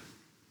Europe.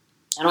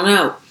 I don't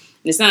know.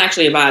 And it's not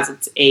actually a vase,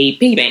 it's a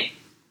piggy bank.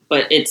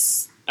 But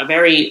it's a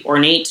very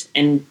ornate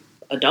and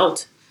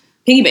adult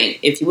piggy bank,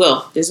 if you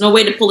will. There's no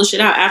way to pull the shit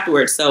out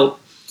afterwards. So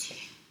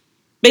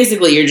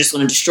basically, you're just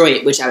going to destroy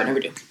it, which I would never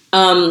do.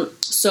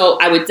 So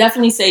I would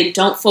definitely say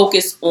don't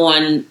focus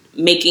on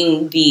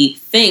making the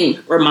thing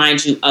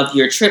remind you of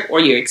your trip or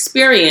your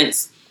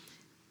experience.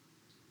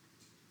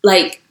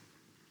 Like,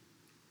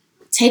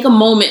 take a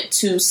moment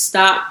to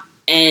stop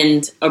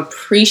and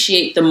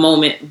appreciate the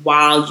moment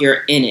while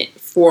you're in it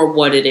for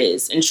what it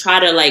is, and try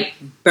to like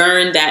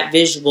burn that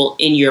visual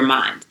in your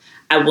mind.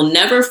 I will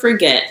never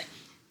forget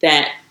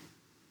that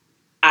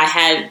I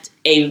had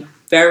a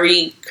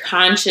very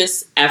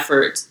conscious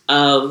effort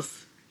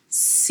of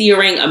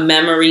searing a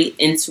memory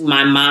into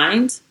my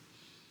mind.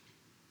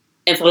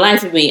 And for the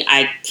life of me,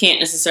 I can't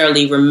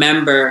necessarily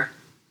remember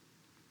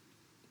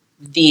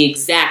the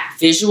exact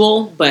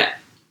visual, but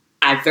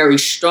I very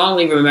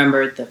strongly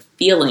remember the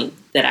feeling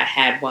that I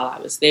had while I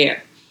was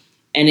there.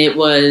 And it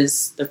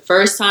was the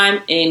first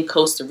time in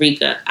Costa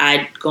Rica.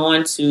 I'd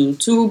gone to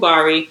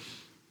Turubari,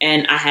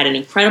 and I had an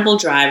incredible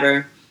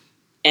driver,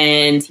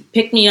 and he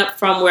picked me up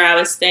from where I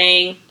was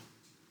staying,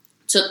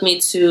 took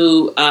me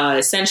to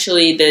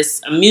essentially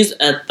this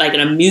like an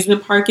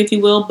amusement park, if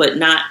you will, but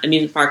not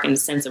amusement park in the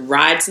sense of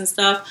rides and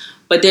stuff.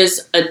 But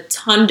there's a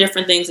ton of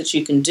different things that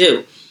you can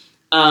do.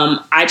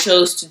 I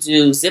chose to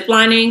do zip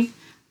lining,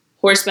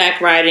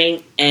 horseback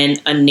riding,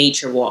 and a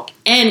nature walk.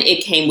 And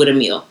it came with a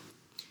meal.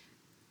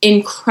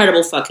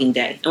 Incredible fucking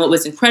day. And what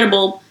was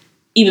incredible,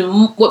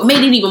 what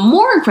made it even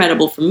more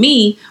incredible for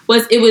me,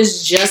 was it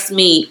was just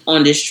me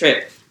on this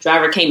trip.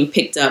 Driver came and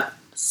picked up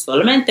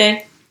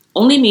solamente,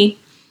 only me,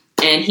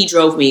 and he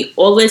drove me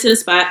all the way to the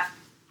spot.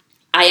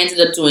 I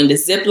ended up doing the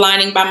zip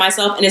lining by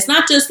myself. And it's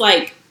not just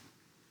like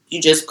you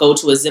just go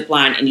to a zip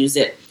line and you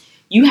zip.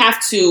 You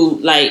have to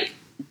like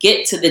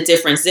get to the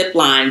different zip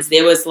lines.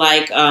 There was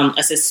like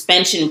a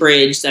suspension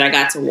bridge that I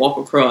got to walk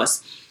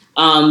across.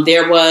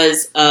 There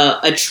was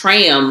a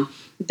tram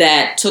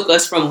that took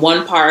us from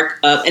one park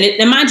up,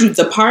 and mind you,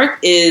 the park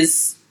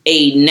is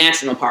a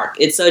national park.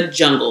 It's a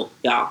jungle,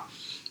 y'all.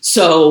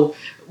 So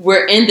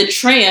we're in the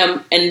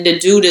tram, and the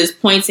dude is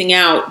pointing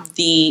out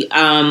the,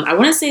 I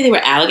want to say they were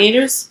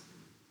alligators,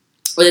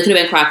 or they could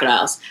have been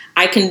crocodiles.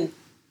 I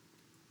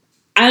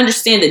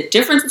understand the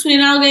difference between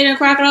an alligator and a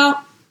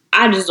crocodile.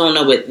 I just don't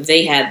know what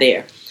they had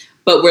there.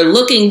 But we're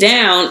looking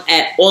down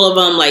at all of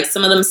them, like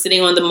some of them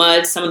sitting on the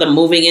mud, some of them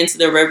moving into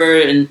the river,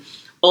 and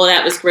all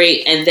that was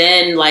great. And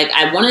then, like,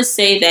 I want to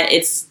say that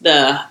it's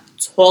the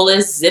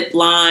tallest zip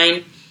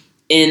line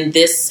in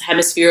this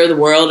hemisphere of the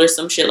world or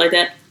some shit like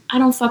that. I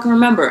don't fucking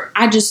remember.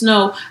 I just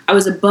know I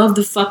was above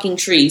the fucking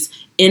trees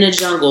in a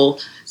jungle,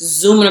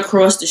 zooming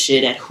across the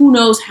shit at who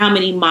knows how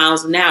many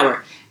miles an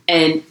hour.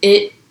 And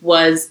it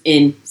was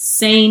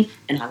insane,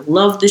 and I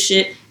loved the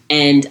shit,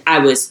 and I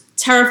was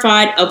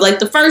terrified of like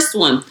the first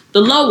one,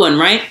 the low one,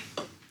 right?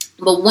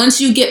 But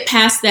once you get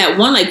past that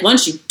one, like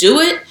once you do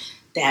it,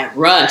 that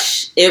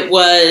rush, it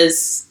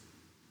was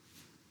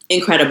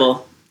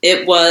incredible.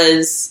 It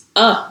was,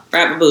 grab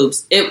my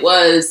boobs. It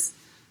was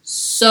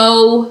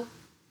so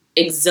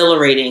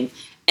exhilarating.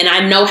 And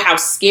I know how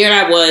scared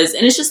I was.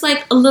 And it's just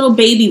like a little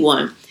baby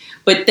one.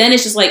 But then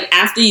it's just like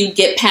after you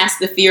get past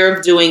the fear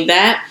of doing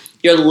that,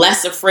 you're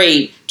less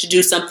afraid to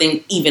do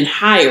something even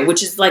higher,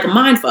 which is like a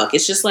mind fuck.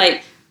 It's just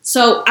like,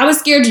 so I was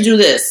scared to do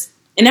this,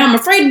 and now I'm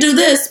afraid to do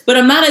this, but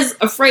I'm not as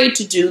afraid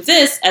to do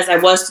this as I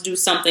was to do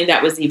something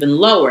that was even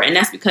lower, and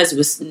that's because it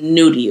was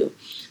new to you.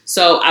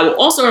 So I will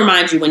also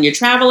remind you when you're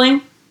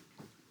traveling,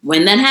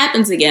 when that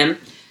happens again,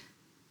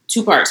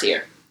 2 parts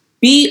here.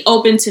 Be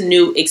open to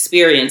new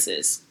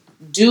experiences.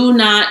 Do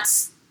not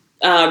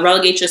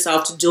relegate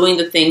yourself to doing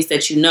the things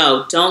that you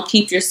know. Don't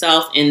keep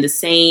yourself in the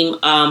same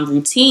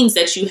routines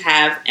that you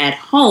have at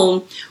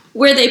home,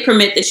 where they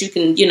permit that you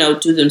can,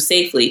 do them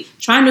safely.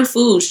 Try new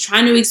foods,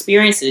 try new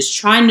experiences,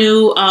 try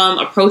new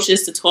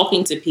approaches to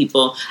talking to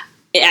people.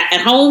 At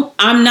home,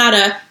 I'm not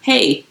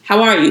hey,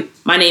 how are you?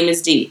 My name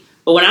is Dee.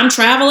 But when I'm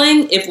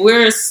traveling, if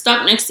we're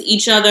stuck next to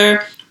each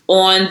other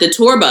on the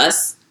tour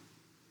bus,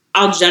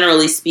 I'll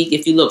generally speak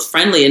if you look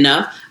friendly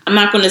enough. I'm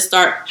not going to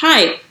start,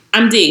 hi,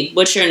 I'm Dee.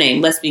 What's your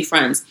name? Let's be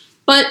friends.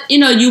 But,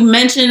 you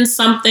mention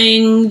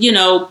something,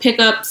 pick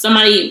up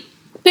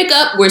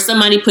where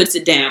somebody puts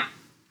it down.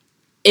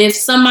 If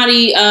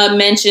somebody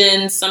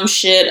mentions some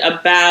shit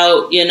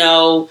about,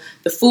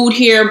 the food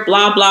here,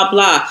 blah, blah,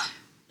 blah.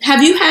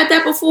 Have you had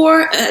that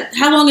before?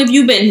 How long have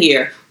you been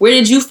here? Where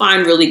did you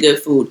find really good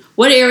food?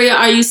 What area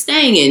are you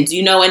staying in? Do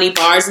you know any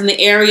bars in the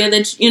area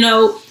that,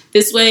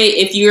 this way,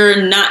 if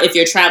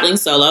you're traveling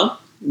solo,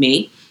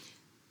 me,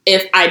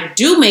 if I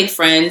do make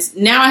friends,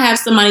 now I have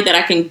somebody that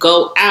I can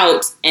go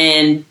out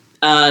and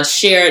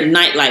share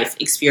nightlife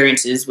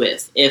experiences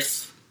with,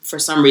 if for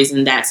some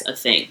reason that's a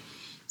thing.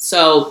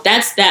 So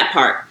that's that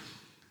part.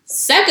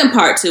 Second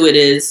part to it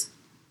is,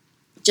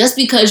 just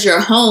because you're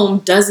home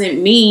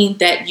doesn't mean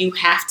that you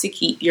have to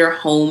keep your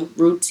home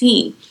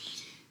routine.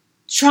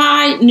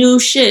 Try new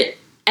shit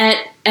at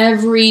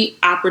every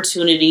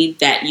opportunity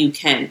that you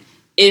can.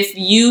 If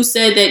you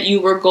said that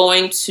you were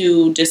going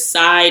to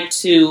decide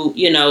to,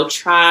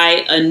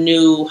 try a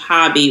new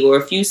hobby, or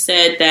if you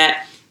said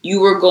that you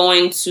were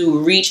going to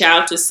reach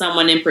out to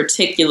someone in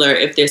particular,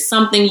 if there's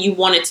something you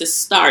wanted to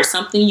start,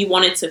 something you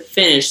wanted to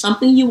finish,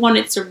 something you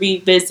wanted to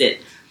revisit.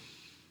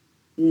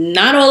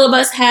 Not all of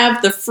us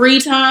have the free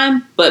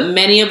time, but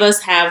many of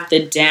us have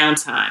the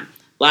downtime.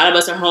 A lot of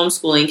us are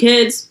homeschooling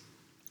kids.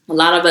 A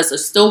lot of us are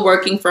still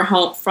working from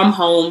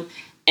home.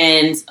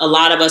 And a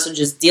lot of us are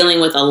just dealing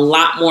with a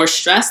lot more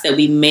stress that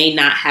we may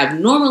not have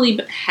normally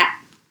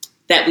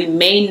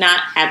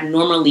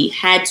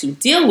had to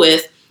deal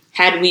with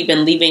had we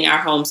been leaving our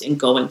homes and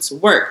going to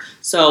work.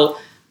 So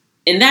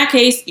in that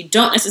case, you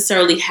don't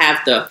necessarily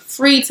have the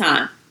free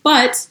time.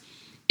 But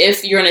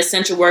if you're an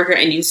essential worker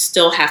and you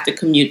still have to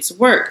commute to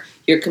work,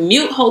 your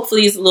commute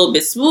hopefully is a little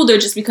bit smoother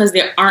just because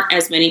there aren't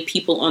as many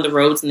people on the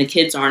roads and the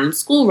kids aren't in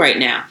school right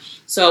now.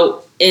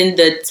 So in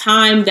the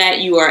time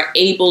that you are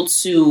able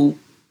to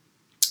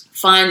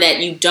find that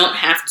you don't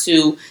have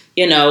to,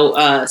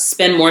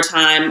 spend more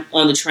time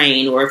on the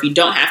train, or if you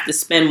don't have to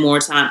spend more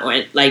time or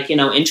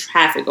in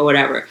traffic or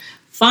whatever,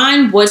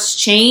 find what's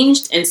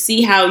changed and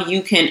see how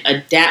you can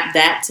adapt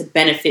that to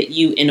benefit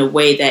you in a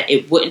way that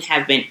it wouldn't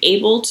have been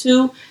able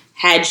to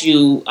had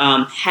you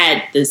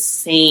had the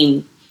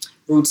same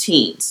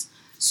routines.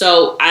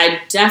 So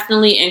I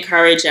definitely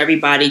encourage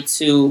everybody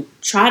to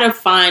try to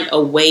find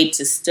a way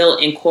to still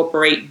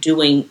incorporate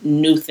doing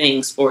new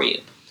things for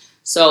you.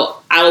 So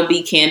I will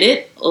be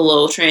candid, a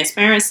little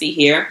transparency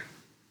here.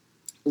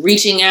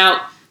 Reaching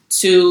out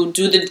to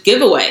do the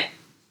giveaway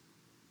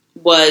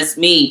was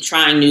me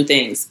trying new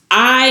things.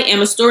 I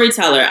am a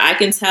storyteller. I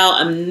can tell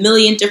a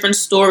million different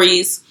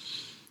stories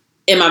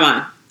in my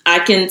mind. I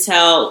can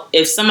tell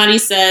if somebody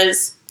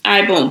says, all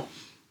right, boom.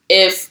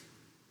 If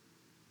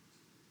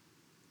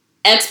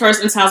X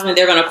person tells me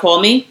they're going to call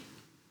me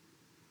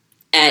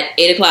at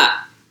 8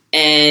 o'clock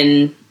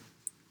and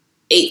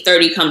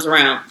 8:30 comes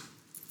around,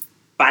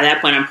 by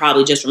that point, I'm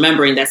probably just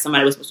remembering that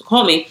somebody was supposed to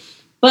call me.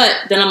 But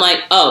then I'm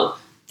like, oh,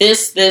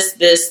 this,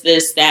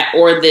 that,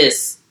 or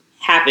this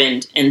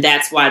happened, and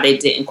that's why they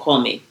didn't call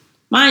me.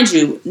 Mind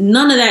you,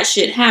 none of that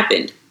shit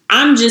happened.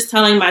 I'm just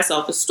telling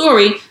myself a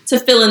story to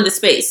fill in the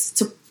space,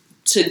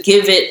 to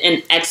give it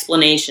an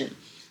explanation.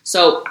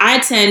 So I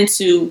tend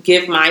to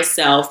give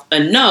myself a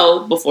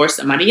no before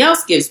somebody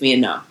else gives me a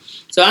no.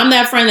 So I'm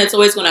that friend that's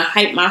always going to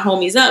hype my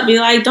homies up, be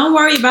like, don't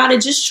worry about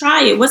it, just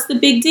try it. What's the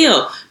big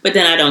deal? But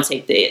then I don't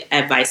take the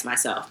advice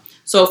myself.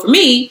 So for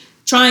me,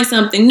 trying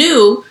something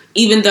new,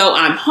 even though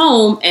I'm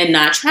home and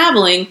not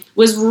traveling,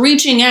 was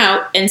reaching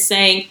out and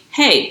saying,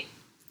 hey,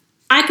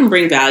 I can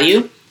bring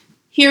value.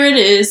 Here it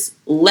is.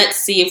 Let's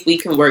see if we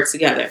can work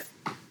together.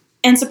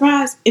 And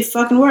surprise, it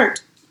fucking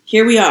worked.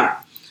 Here we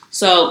are.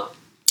 So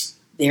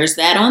there's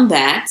that on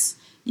that.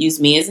 Use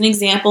me as an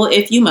example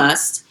if you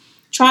must.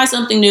 Try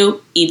something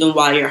new even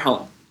while you're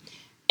home.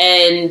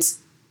 And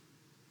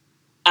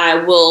I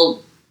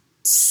will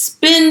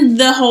spin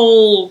the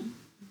whole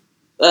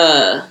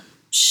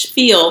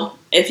spiel,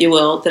 if you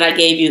will, that I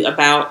gave you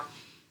about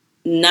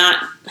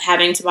not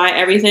having to buy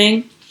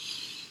everything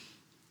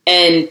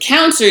and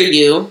counter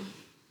you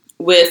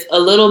with a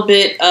little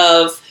bit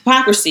of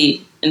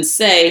hypocrisy and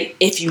say,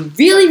 if you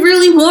really,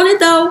 really want it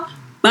though,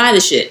 buy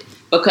the shit.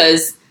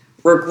 Because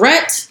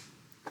regret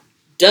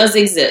does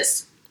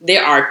exist.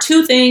 There are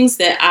two things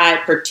that I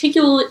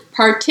particularly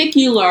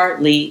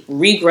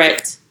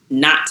regret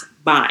not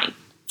buying.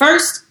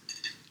 First,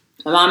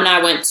 my mom and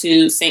I went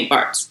to St.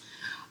 Bart's.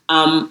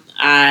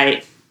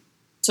 I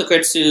took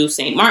her to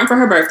St. Martin for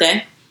her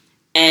birthday,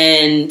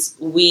 and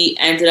we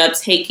ended up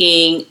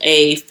taking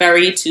a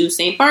ferry to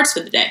St. Bart's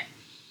for the day.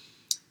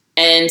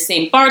 And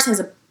St. Bart's has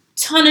a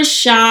ton of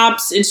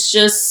shops. It's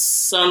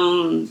just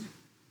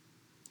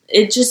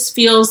it just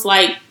feels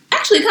like,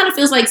 actually it kind of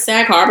feels like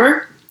Sag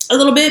Harbor a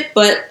little bit,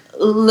 but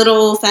a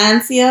little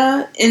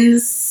fancier in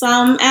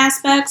some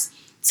aspects.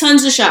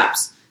 Tons of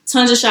shops.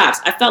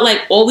 I felt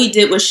like all we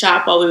did was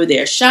shop while we were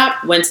there.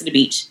 Shop, went to the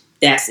beach.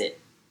 That's it.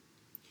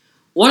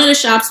 One of the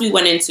shops we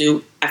went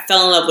into, I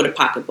fell in love with a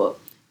pocketbook.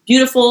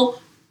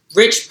 Beautiful,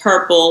 rich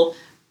purple,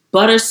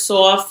 butter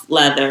soft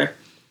leather.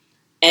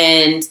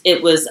 And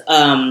it was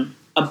a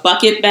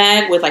bucket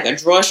bag with like a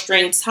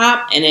drawstring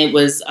top, and it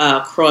was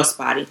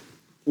crossbody.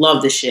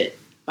 Love the shit.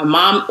 My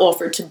mom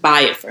offered to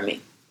buy it for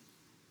me,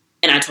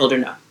 and I told her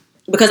no.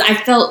 Because I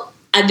felt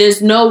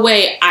there's no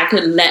way I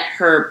could let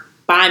her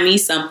buy me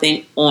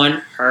something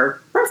on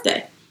her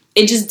birthday.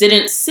 It just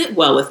didn't sit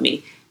well with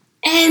me.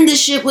 And the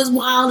shit was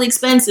wildly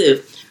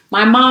expensive.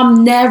 My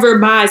mom never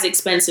buys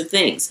expensive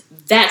things.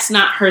 That's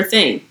not her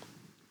thing.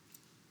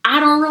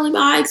 I don't really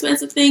buy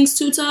expensive things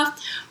too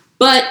tough,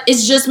 but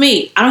it's just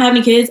me. I don't have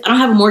any kids. I don't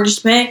have a mortgage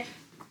to pay.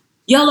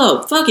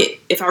 YOLO, fuck it.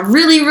 If I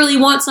really, really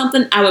want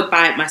something, I would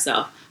buy it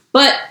myself.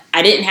 But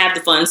I didn't have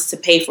the funds to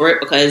pay for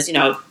it because,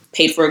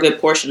 paid for a good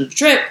portion of the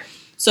trip.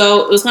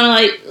 So it was kind of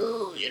like,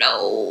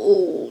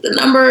 the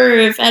number,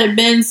 if it had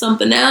been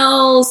something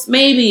else,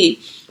 maybe.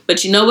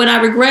 But you know what I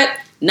regret?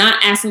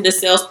 Not asking the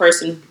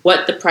salesperson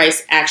what the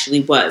price actually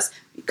was.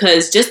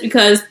 Because just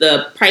because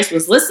the price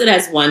was listed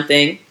as one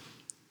thing,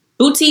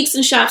 boutiques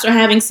and shops are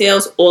having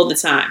sales all the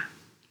time.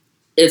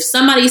 If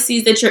somebody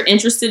sees that you're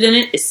interested in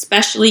it,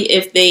 especially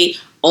if they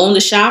own the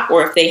shop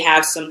or if they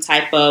have some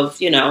type of,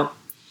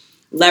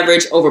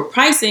 leverage over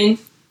pricing,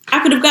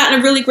 I could have gotten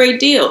a really great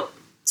deal.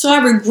 So I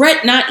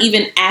regret not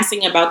even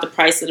asking about the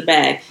price of the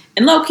bag.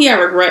 And low-key, I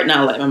regret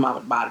not letting my mama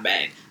buy the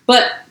bag.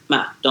 But,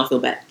 Ma, don't feel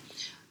bad.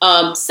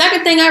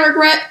 Second thing I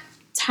regret,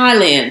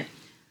 Thailand.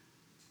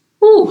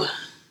 Whew.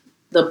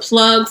 The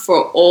plug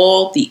for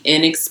all the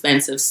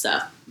inexpensive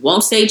stuff.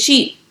 Won't say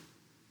cheap.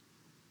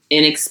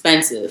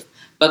 Inexpensive.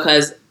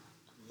 Because a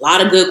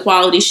lot of good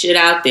quality shit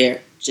out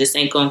there just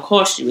ain't going to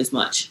cost you as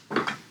much.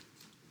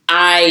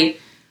 I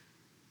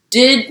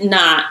did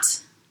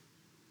not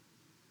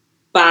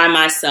buy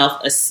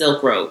myself a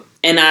silk robe.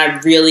 And I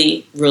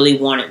really, really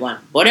wanted one.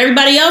 Bought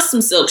everybody else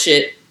some silk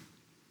shit.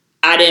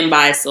 I didn't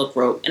buy a silk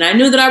robe. And I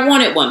knew that I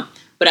wanted one.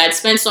 But I'd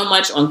spent so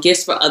much on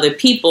gifts for other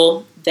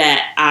people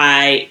that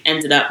I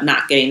ended up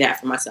not getting that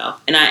for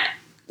myself. And I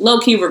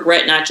low-key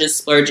regret not just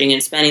splurging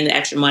and spending the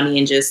extra money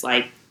and just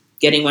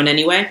getting one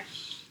anyway.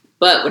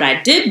 But what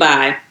I did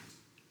buy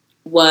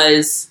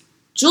was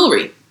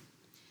jewelry.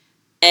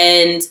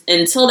 And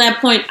until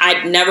that point,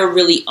 I'd never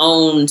really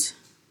owned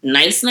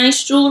nice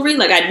jewelry.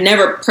 I'd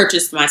never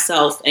purchased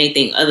myself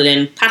anything other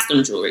than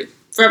costume jewelry.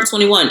 Forever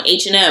 21,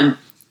 H&M,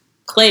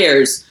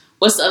 Claire's.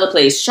 What's the other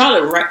place?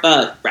 I'm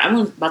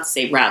about to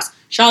say Rouse.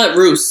 Charlotte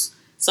Russe.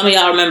 Some of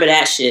y'all remember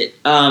that shit.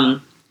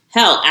 Hell,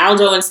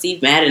 Aldo and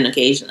Steve Madden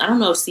occasionally. I don't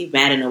know if Steve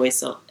Madden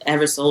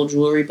ever sold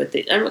jewelry, but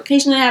they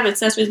occasionally have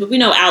accessories, but we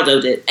know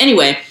Aldo did.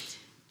 Anyway,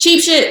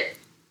 cheap shit.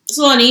 That's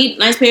all I need.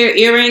 Nice pair of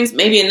earrings,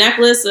 maybe a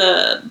necklace,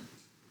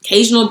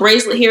 occasional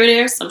bracelet here or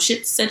there. Some shit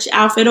to set your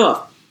outfit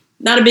off.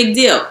 Not a big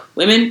deal.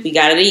 Women, we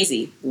got it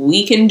easy.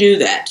 We can do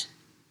that.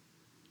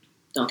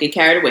 Don't get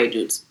carried away,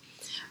 dudes.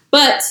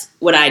 But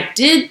what I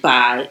did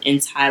buy in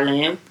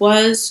Thailand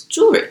was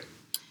jewelry.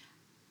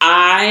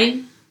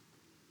 I,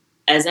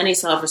 as any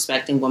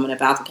self-respecting woman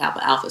of Alpha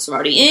Kappa Alpha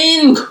Sorority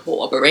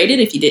Incorporated,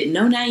 if you didn't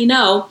know, now you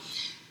know,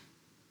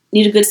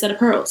 need a good set of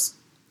pearls.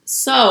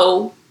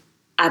 So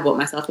I bought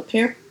myself a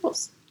pair of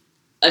pearls.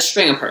 A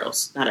string of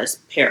pearls, not a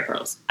pair of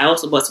pearls. I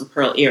also bought some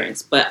pearl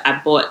earrings, but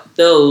I bought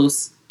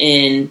those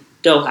in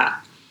Doha.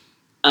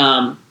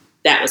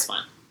 That was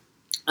fun.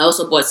 I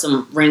also bought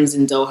some rings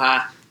in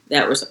Doha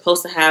that were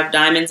supposed to have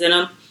diamonds in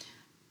them.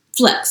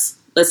 Flex.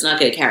 Let's not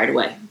get carried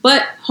away.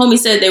 But homie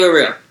said they were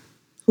real.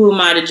 Who am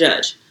I to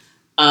judge?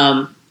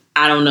 I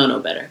don't know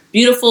no better.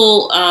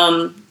 Beautiful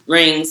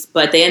rings,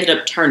 but they ended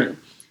up turning.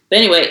 But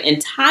anyway, in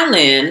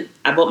Thailand,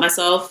 I bought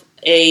myself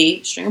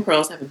a string of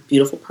pearls. I have a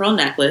beautiful pearl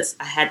necklace.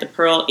 I had the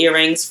pearl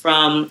earrings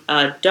from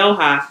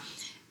Doha.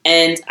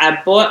 And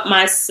I bought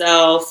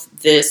myself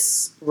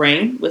this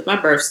ring with my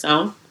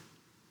birthstone,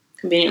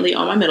 conveniently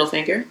on my middle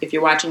finger. If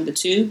you're watching the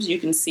tubes, you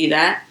can see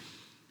that.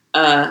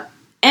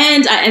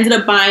 And I ended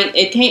up buying,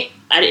 it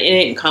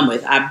didn't come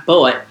with, I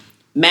bought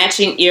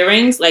matching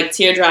earrings, like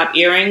teardrop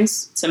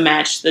earrings to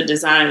match the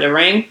design of the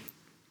ring.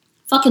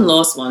 Fucking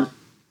lost one.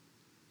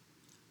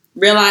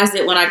 Realized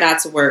it when I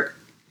got to work.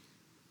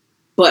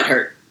 Butt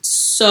hurt.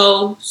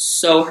 So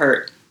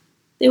hurt.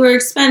 They were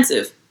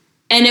expensive.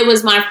 And it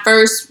was my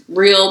first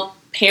real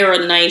pair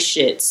of nice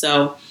shit.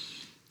 So,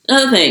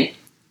 another thing.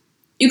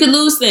 You could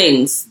lose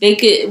things.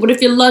 What if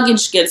your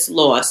luggage gets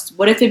lost?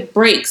 What if it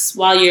breaks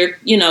while you're,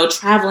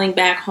 traveling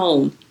back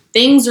home?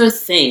 Things are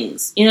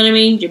things. You know what I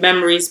mean? Your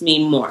memories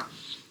mean more.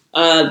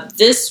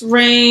 This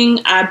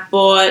ring, I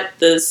bought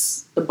the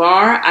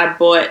bar I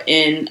bought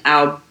in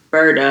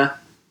Alberta.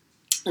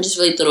 I just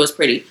really thought it was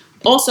pretty.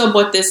 Also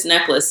bought this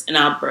necklace in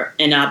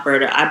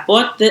Alberta.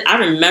 I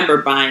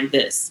remember buying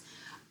this.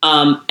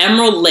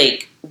 Emerald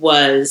Lake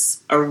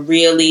was a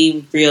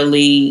really,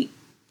 really,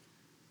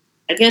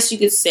 I guess you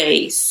could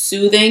say,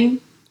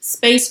 soothing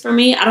space for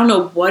me. I don't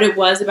know what it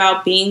was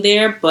about being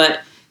there,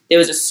 but there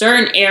was a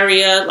certain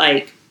area,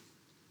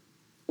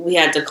 we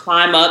had to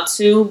climb up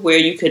to where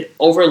you could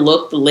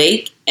overlook the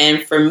lake.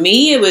 And for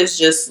me, it was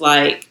just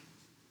I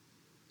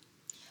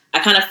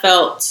kind of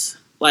felt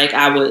like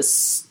I was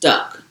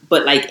stuck,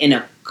 but in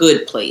a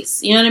good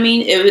place. You know what I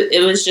mean?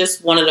 It was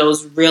just one of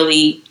those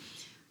really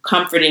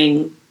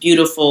comforting,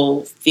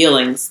 beautiful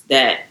feelings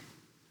that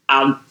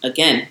I'll,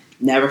 again,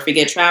 never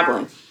forget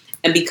traveling.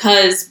 And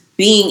because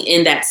being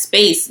in that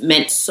space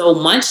meant so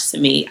much to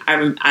me,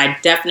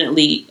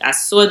 I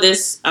saw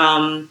this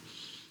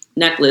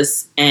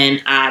necklace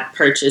and I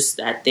purchased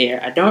that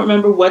there. I don't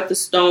remember what the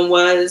stone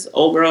was.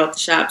 Old girl at the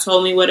shop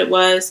told me what it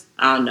was.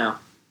 I don't know.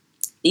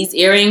 These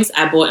earrings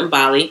I bought in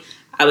Bali.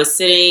 I was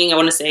sitting, I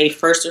want to say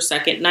first or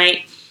second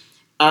night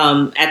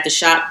at the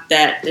shop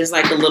that there's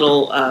a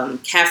little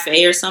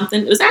cafe or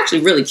something. It was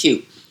actually really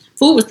cute.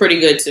 Food was pretty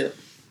good too.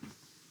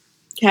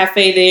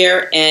 Cafe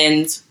there,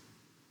 and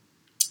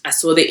I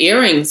saw the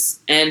earrings,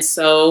 and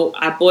so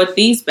I bought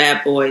these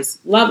bad boys.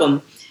 Love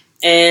them.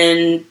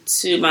 And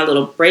to my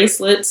little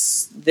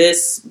bracelets,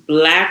 this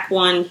black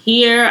one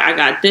here, I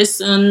got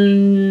this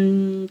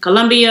in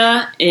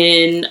Colombia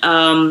in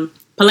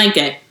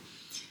Palenque.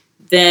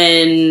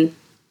 Then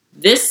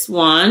this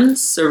one,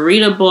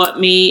 Sarita bought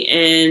me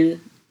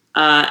in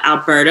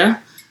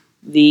Alberta,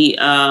 this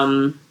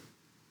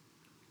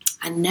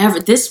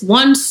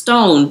one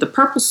stone, the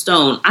purple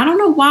stone, I don't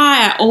know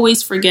why I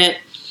always forget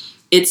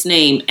its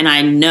name, and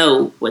I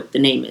know what the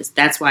name is.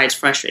 That's why it's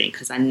frustrating,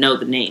 because I know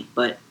the name,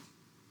 but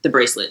the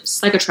bracelet,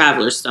 it's like a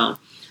traveler's stone.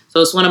 So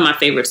it's one of my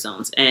favorite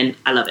stones, and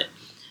I love it.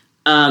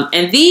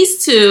 And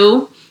these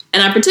two,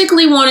 and I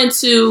particularly wanted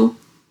to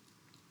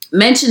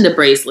mention the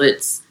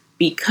bracelets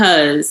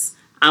because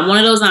I'm one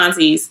of those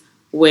aunties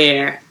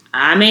where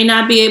I may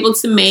not be able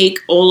to make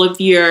all of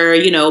your,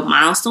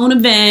 milestone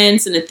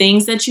events and the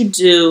things that you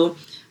do,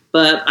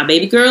 but my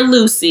baby girl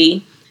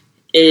Lucy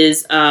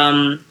is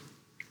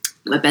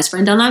my best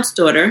friend Donald's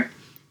daughter,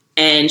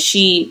 and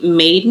she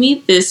made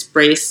me this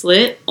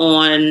bracelet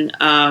on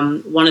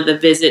one of the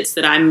visits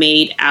that I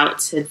made out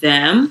to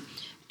them.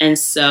 And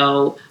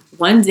so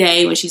one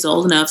day when she's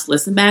old enough to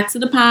listen back to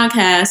the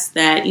podcast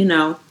that,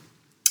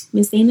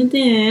 Miss Dana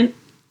did,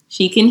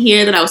 she can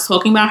hear that I was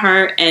talking about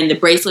her and the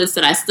bracelets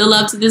that I still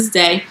love to this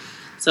day.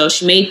 So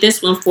she made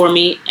this one for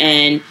me,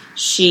 and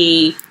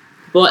she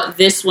bought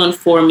this one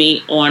for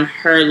me on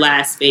her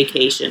last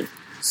vacation.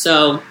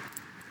 So,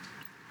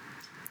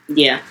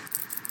 yeah.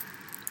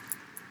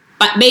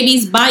 But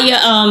babies, buy your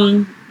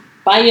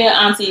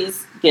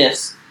aunties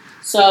gifts.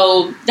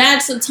 So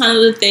that's a ton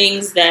of the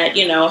things that,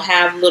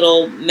 have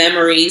little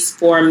memories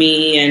for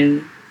me.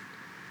 And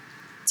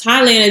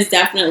Thailand is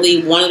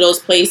definitely one of those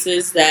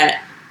places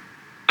that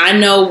I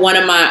know one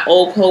of my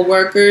old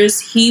co-workers,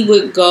 he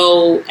would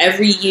go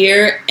every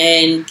year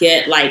and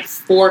get like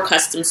 4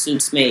 custom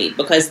suits made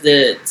because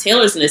the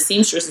tailors and the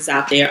seamstresses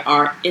out there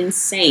are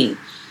insane.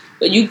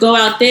 But you go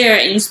out there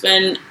and you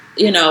spend,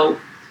 $150,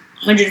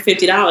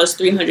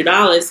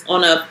 $300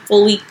 on a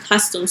fully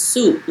custom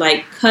suit,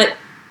 like cut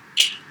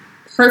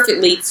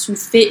perfectly to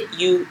fit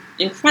you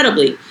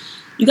incredibly.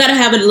 You have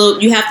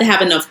to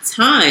have enough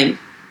time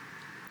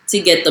to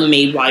get them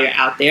made while you're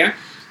out there.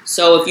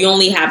 So if you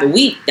only have a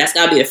week, that's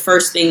got to be the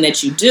first thing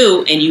that you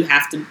do. And you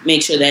have to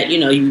make sure that,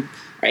 you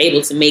are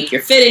able to make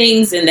your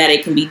fittings and that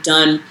it can be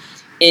done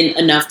in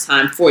enough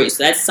time for you.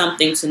 So that's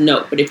something to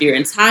note. But if you're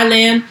in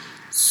Thailand,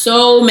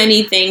 so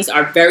many things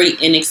are very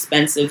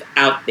inexpensive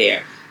out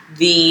there.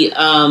 The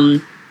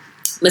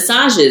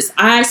massages,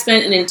 I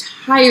spent an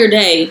entire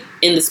day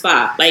in the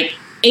spa, like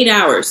 8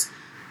 hours.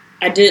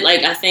 I did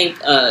I think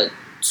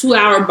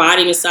 2-hour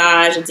body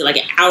massage. I did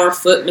an hour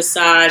foot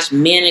massage,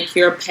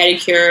 manicure,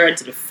 pedicure. I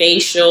did a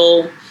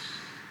facial.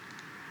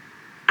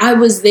 I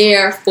was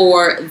there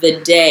for the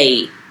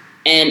day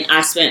and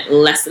I spent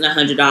less than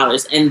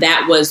 $100, and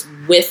that was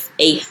with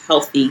a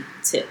healthy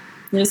tip.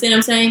 You understand what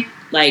I'm saying?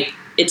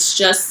 It's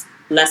just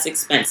less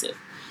expensive.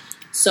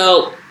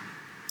 So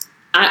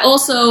I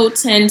also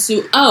tend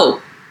to,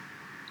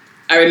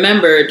 I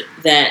remembered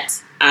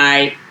that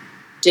I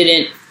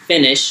didn't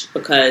finish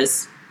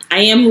because I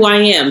am who I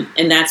am,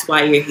 and that's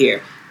why you're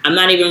here. I'm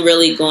not even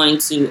really going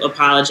to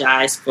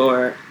apologize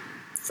for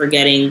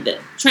forgetting the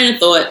train of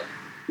thought,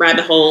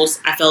 rabbit holes.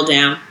 I fell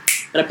down,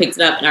 but I picked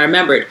it up, and I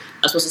remembered. I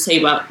was supposed to tell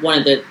you about one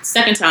of the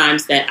second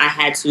times that I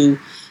had to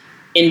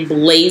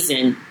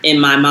emblazon in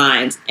my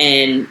mind,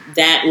 and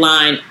that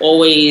line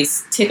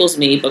always tickles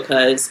me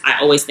because I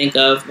always think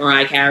of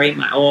Mariah Carey,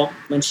 my all,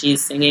 when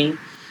she's singing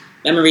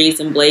memories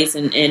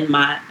emblazoned in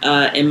my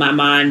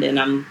mind, and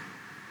I'm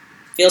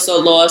feel so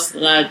lost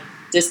and I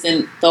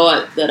distant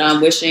thought that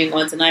I'm wishing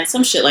on tonight,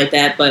 some shit like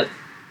that. But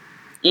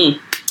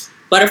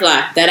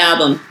Butterfly, that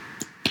album,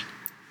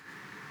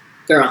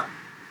 girl,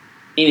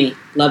 Amy,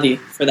 love you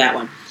for that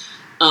one.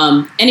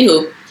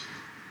 Anywho,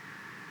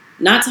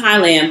 not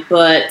Thailand,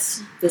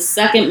 but the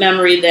second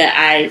memory that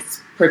I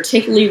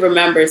particularly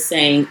remember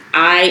saying,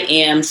 I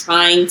am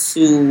trying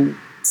to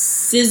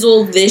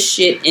sizzle this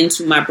shit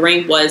into my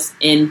brain, was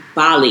in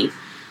Bali.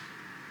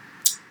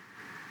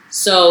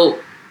 So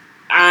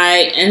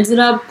I ended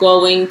up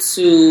going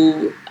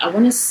to, I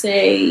want to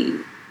say,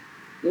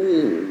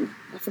 I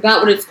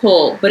forgot what it's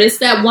called, but it's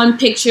that one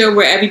picture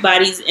where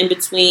everybody's in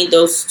between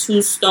those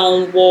 2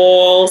 stone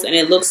walls, and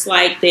it looks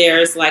like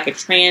there's a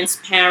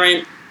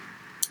transparent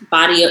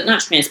body of,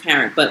 not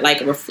transparent, but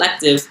a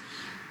reflective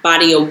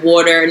body of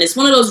water. And it's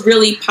one of those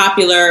really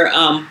popular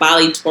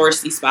Bali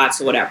touristy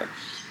spots or whatever.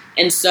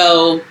 And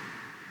so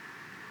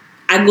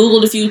I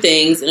Googled a few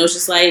things, and it was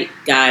just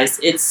guys,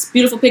 it's a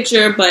beautiful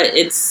picture, but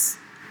it's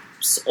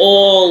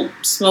all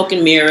smoke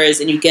and mirrors,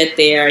 and you get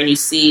there and you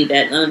see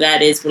that none of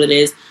that is what it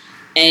is.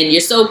 And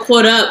you're so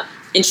caught up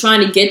in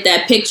trying to get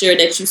that picture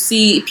that you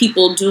see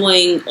people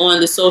doing on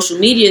the social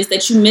medias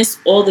that you miss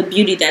all the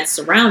beauty that's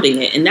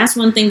surrounding it. And that's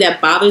one thing that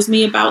bothers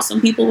me about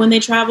some people when they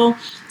travel,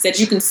 is that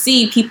you can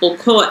see people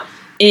caught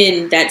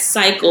in that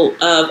cycle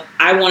of,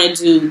 I want to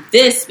do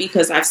this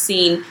because I've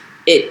seen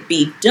it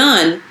be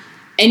done.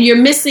 And you're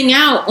missing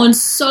out on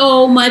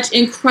so much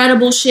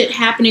incredible shit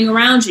happening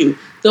around you.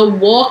 The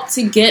walk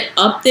to get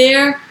up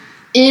there,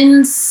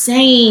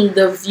 insane.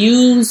 The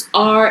views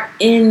are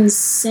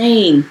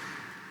insane.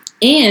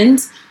 And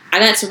I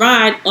got to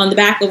ride on the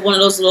back of one of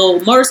those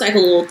little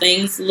motorcycle little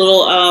things,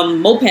 little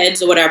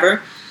mopeds or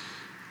whatever.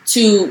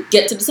 to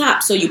get to the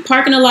top. So you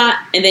park in a lot,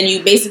 and then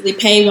you basically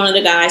pay one of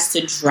the guys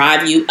to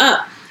drive you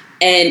up.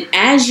 And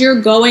as you're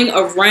going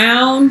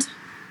around,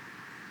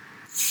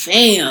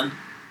 fam,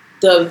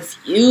 the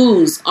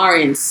views are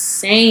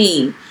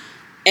insane.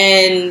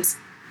 And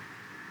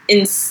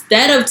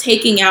instead of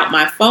taking out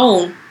my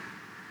phone,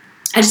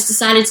 I just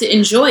decided to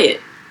enjoy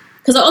it.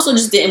 Because I also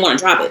just didn't want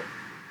to drop it.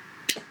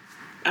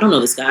 I don't know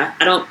this guy.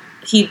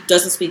 He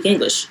doesn't speak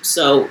English.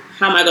 So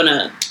how am I going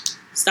to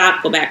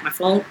stop, go back my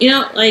phone?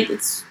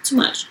 It's too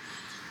much.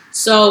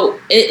 So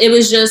it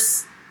was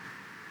just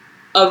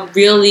a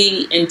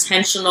really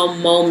intentional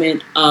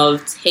moment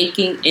of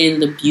taking in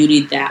the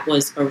beauty that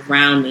was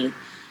around me.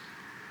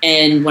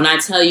 And when I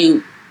tell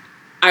you,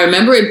 I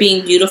remember it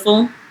being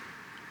beautiful.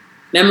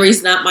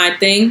 Memory's not my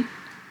thing.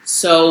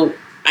 So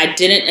I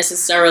didn't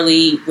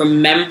necessarily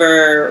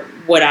remember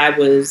what I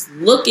was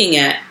looking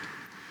at,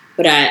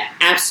 but I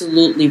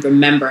absolutely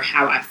remember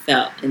how I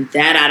felt. And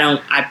that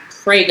I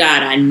pray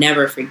God I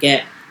never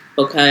forget,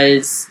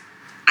 because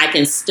I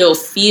can still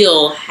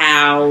feel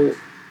how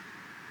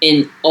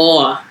in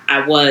awe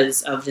I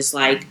was of just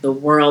like the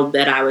world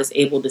that I was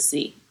able to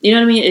see. You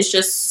know what I mean? It's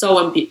just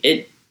so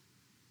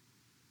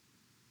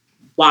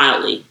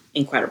wildly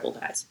incredible,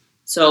 guys.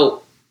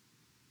 So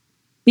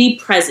be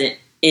present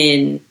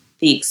in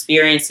the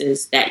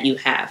experiences that you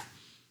have.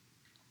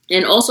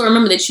 And also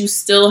remember that you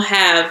still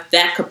have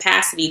that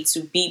capacity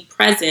to be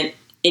present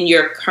in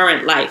your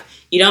current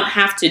life. You don't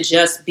have to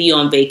just be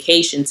on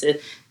vacation to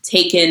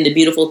take in the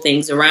beautiful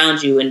things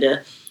around you and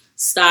to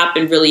stop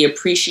and really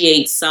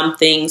appreciate some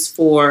things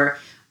for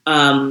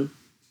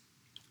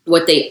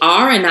what they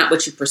are and not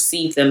what you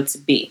perceive them to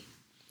be.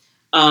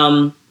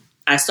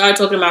 I started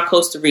talking about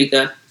Costa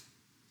Rica.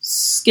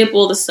 Skip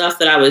all the stuff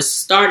that I was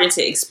starting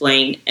to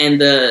explain,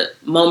 and the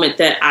moment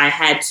that I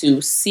had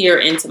to sear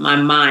into my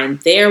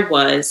mind, there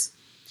was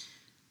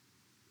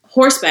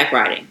horseback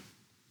riding.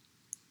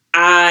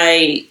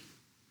 I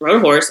rode a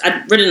horse.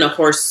 I'd ridden a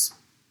horse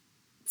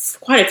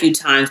quite a few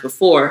times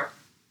before,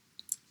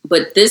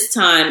 but this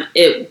time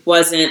it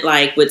wasn't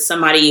like with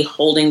somebody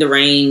holding the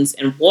reins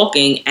and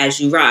walking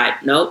as you ride.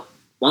 Nope.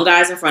 One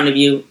guy's in front of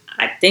you.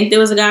 I think there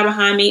was a guy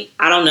behind me.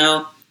 I don't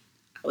know.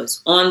 I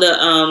was on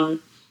the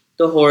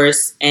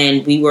horse,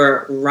 and we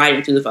were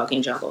riding through the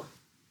fucking jungle.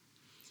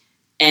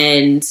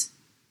 And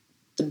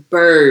the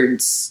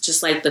birds,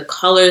 just like the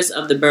colors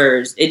of the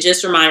birds, it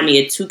just reminded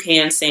me of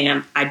Toucan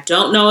Sam. I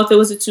don't know if it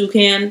was a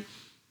toucan.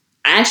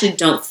 I actually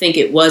don't think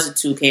it was a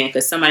toucan,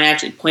 because somebody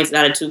actually pointed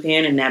out a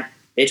toucan, and that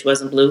bitch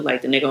wasn't blue,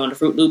 like the nigga on the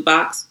Fruit Loop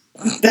box.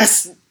 There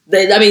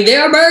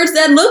are birds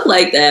that look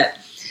like that,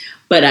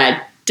 but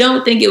I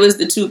don't think it was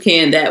the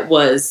toucan that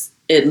was,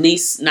 at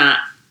least not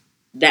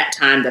that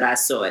time that I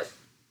saw it.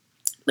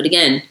 But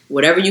again,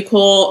 whatever you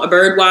call a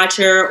bird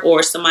watcher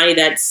or somebody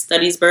that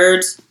studies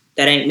birds,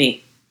 that ain't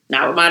me.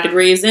 Not what my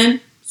degree is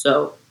in.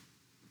 So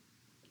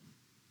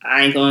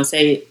I ain't going to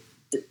say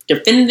it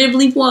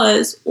definitively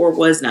was or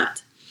was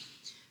not.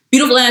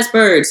 Beautiful ass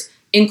birds.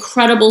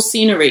 Incredible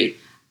scenery.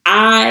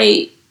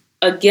 I,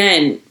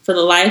 again, for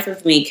the life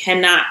of me,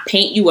 cannot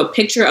paint you a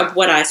picture of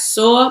what I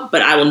saw,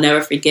 but I will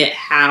never forget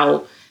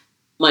how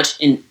much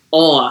in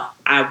awe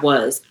I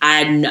was.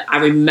 I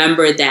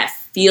remember that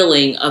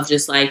feeling of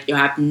just like,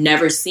 I've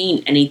never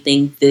seen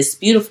anything this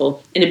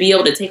beautiful. And to be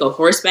able to take a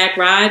horseback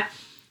ride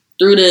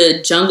through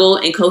the jungle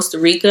in Costa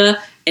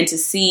Rica and to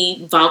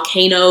see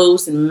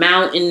volcanoes and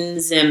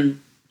mountains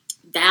and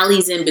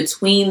valleys in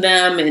between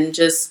them and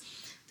just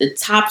the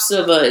tops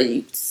of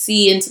you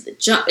see into the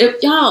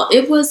jungle.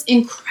 It was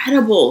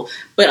incredible.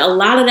 But a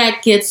lot of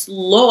that gets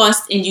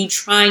lost in you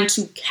trying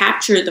to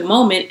capture the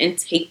moment and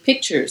take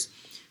pictures.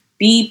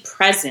 Be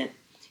present.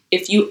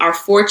 If you are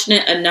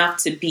fortunate enough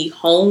to be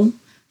home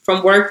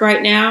from work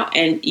right now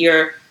and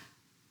you're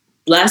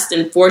blessed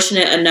and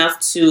fortunate enough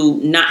to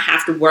not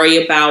have to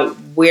worry about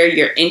where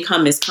your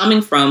income is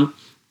coming from,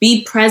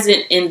 be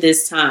present in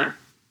this time.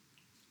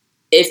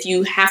 If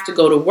you have to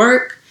go to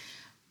work,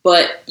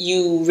 but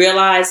you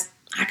realize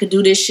I could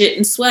do this shit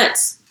in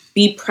sweats,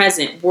 be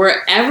present.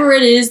 Wherever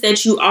it is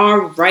that you are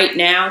right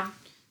now,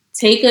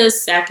 take a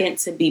second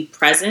to be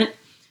present,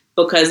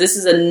 because this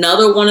is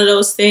another one of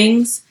those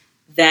things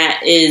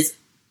that is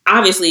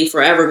obviously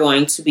forever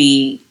going to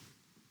be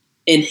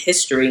in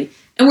history,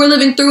 and we're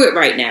living through it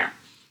right now.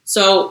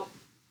 So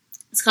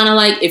it's kind of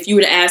like if you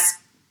were to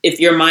ask, if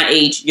you're my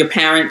age, your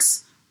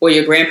parents or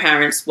your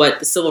grandparents, what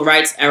the civil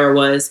rights era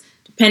was,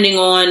 depending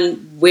on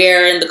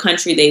where in the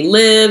country they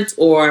lived,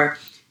 or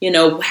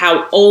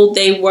how old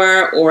they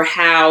were, or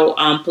how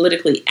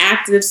politically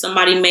active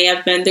somebody may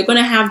have been, they're going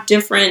to have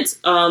different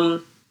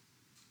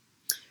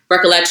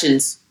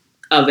recollections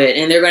of it,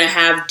 and they're going to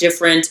have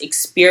different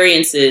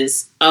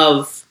experiences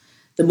of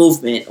the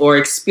movement or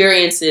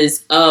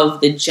experiences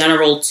of the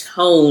general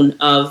tone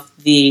of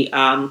the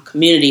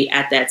community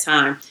at that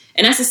time.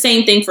 And that's the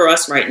same thing for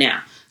us right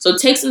now. So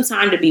take some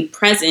time to be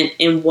present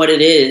in what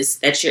it is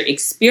that you're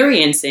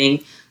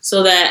experiencing,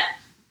 so that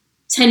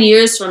 10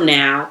 years from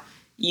now,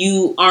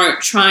 You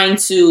aren't trying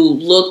to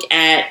look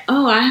at,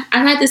 oh, I've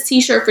had this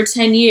t-shirt for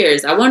 10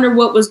 years. I wonder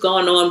what was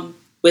going on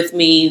with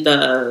me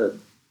the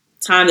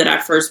time that I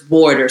first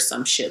wore it or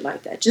some shit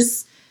like that.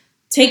 Just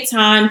take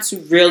time to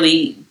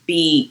really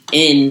be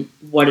in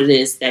what it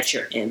is that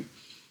you're in.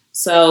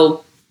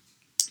 So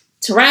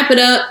to wrap it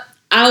up,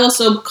 I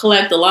also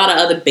collect a lot of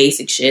other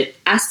basic shit.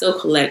 I still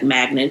collect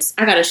magnets.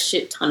 I got a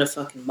shit ton of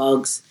fucking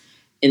mugs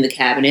in the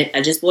cabinet.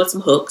 I just bought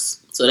some hooks.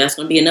 So that's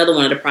going to be another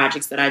one of the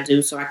projects that I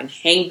do so I can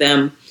hang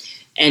them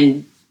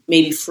and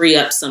maybe free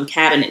up some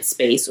cabinet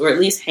space, or at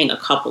least hang a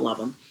couple of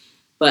them.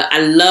 But I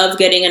love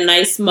getting a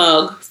nice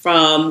mug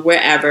from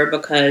wherever,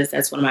 because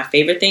that's one of my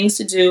favorite things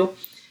to do,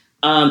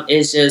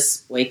 is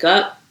just wake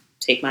up,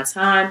 take my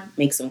time,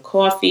 make some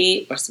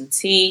coffee or some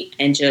tea,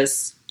 and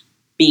just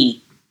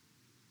be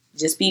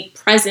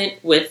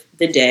present with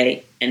the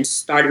day and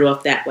start it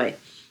off that way.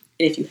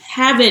 And if you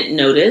haven't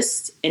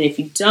noticed, and if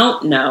you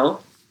don't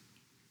know,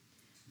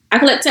 I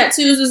collect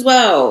tattoos as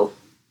well.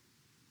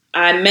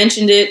 I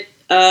mentioned it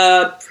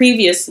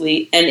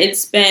previously, and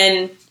it's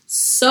been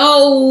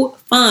so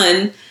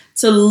fun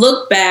to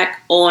look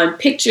back on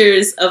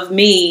pictures of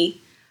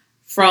me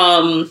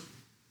from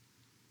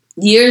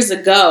years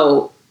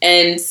ago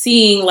and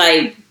seeing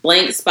like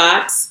blank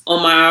spots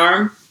on my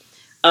arm.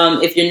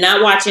 If you're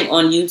not watching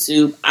on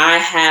YouTube, I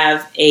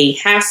have a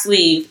half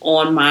sleeve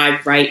on my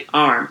right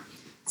arm.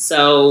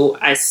 So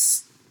I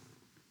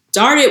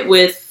started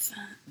with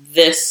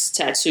this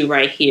tattoo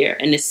right here,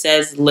 and it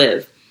says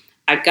 "Live."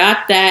 I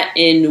got that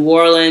in New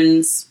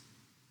Orleans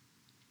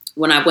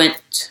when I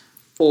went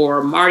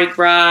for Mardi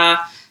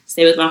Gras.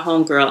 Stayed with my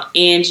homegirl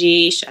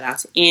Angie. Shout out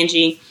to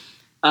Angie.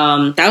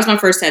 That was my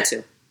first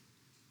tattoo.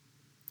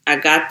 I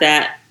got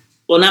that.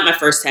 Well, not my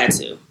first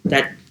tattoo.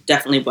 That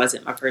definitely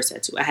wasn't my first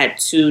tattoo. I had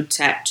 2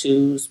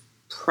 tattoos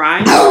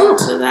prior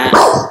to that.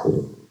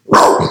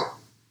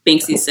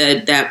 Binksy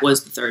said that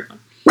was the third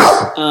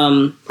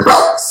one.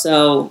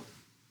 So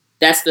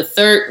that's the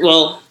third.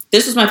 Well,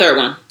 this was my third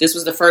one. This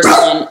was the first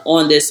one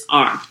on this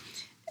arm.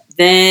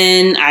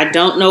 Then I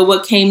don't know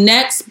what came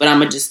next, but I'm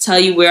going to just tell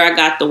you where I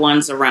got the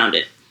ones around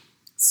it.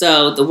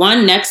 So the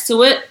one next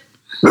to it,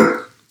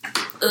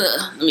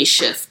 let me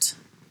shift.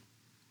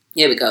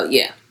 Here we go.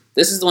 Yeah.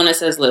 This is the one that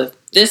says "Live."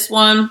 This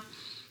one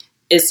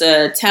is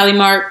a tally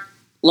mark,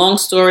 long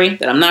story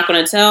that I'm not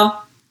going to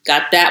tell.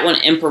 Got that one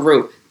in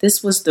Peru.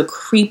 This was the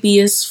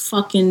creepiest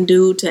fucking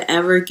dude to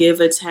ever give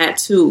a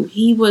tattoo.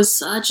 He was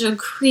such a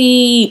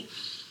creep.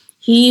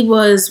 He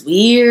was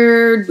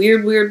weird.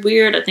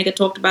 I think I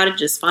talked about it.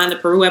 Just find the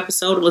Peru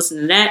episode and listen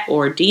to that,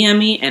 or DM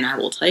me and I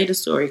will tell you the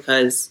story,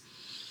 because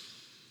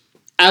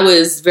I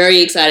was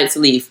very excited to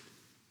leave.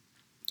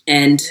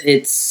 And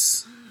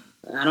it's,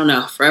 I don't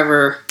know,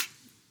 forever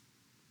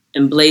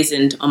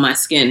emblazoned on my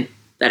skin,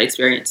 that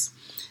experience.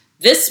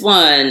 This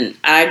one,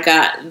 I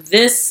got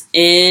this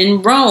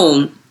in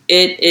Rome.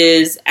 It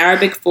is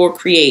Arabic for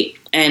create.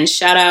 And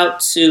shout out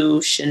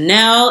to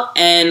Chanel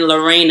and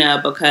Lorena,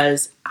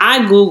 because I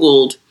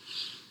Googled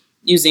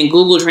using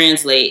Google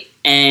Translate,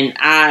 and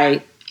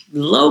I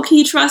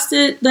low-key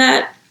trusted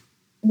that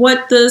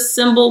what the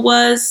symbol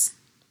was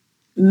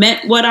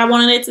meant what I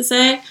wanted it to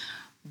say.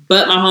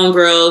 But my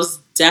homegirls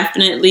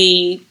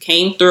definitely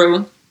came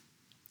through.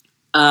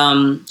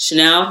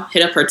 Chanel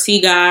hit up her tea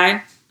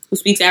guy who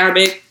speaks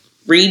Arabic,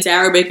 reads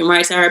Arabic, and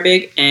writes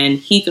Arabic, and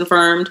he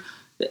confirmed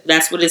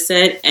that's what it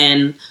said.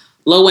 And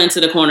Lo went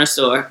to the corner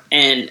store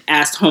and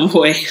asked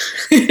homeboy,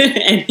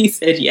 and he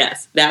said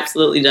yes, it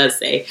absolutely does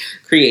say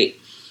create.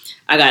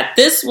 I got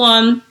this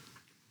one.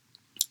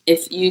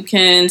 If you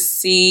can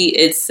see,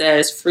 it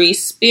says Free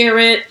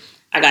Spirit.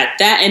 I got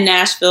that in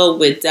Nashville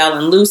with Dell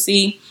and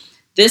Lucy.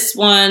 This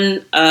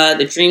one,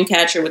 the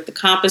Dreamcatcher with the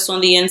compass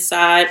on the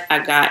inside, I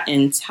got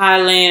in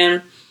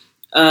Thailand.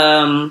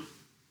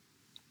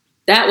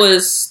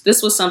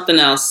 This was something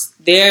else.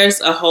 There's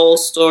a whole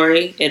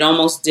story. It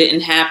almost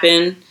didn't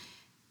happen.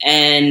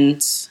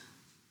 And,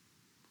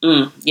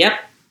 yep,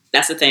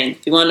 that's the thing.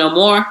 If you want to know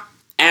more,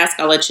 ask,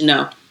 I'll let you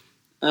know.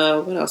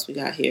 What else we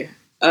got here?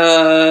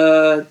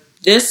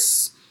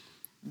 This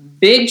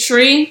Big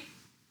Tree,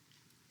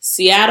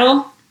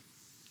 Seattle.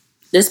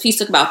 This piece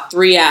took about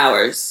 3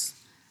 hours.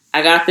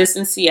 I got this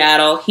in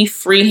Seattle. He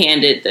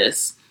freehanded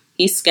this.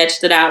 He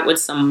sketched it out with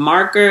some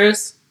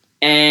markers,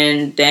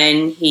 and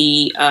then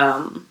he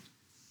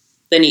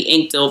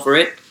inked over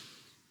it.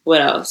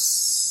 What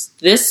else?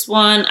 This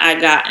one I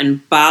got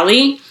in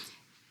Bali,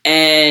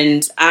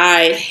 and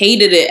I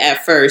hated it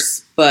at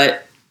first,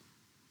 but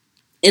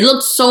it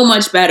looked so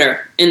much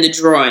better in the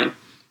drawing.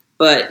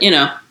 But, you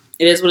know,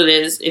 it is what it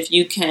is. If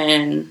you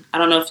can, I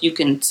don't know if you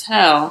can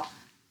tell,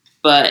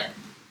 but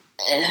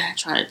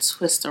trying to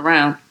twist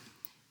around.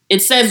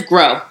 It says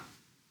grow,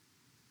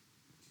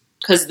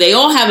 because they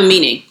all have a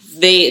meaning.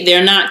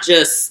 They're not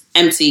just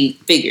empty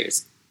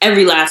figures.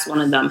 Every last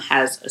one of them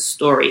has a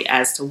story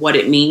as to what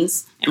it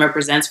means and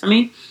represents for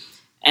me.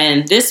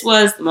 And this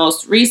was the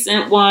most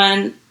recent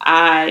one.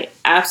 I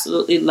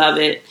absolutely love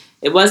it.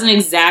 It wasn't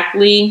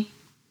exactly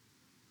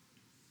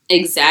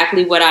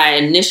exactly what I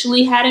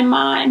initially had in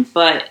mind,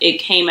 but it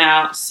came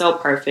out so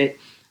perfect.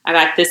 I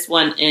got this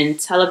one in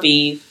Tel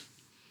Aviv,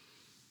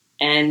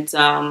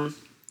 and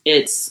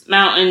it's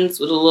mountains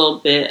with a little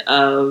bit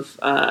of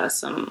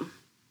some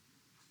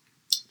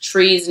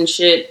trees and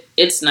shit.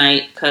 It's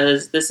night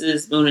because this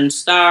is moon and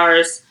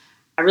stars.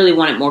 I really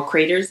wanted more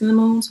craters in the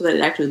moon so that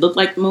it actually looked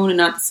like the moon and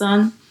not the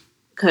sun,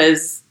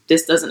 because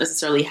this doesn't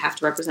necessarily have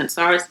to represent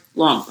stars.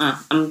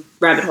 I'm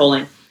rabbit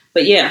holing.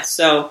 But yeah,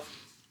 so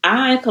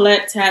I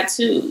collect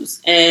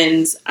tattoos,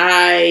 and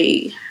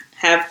I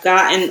have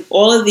gotten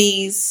all of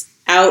these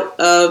out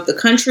of the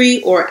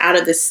country or out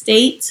of the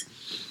state.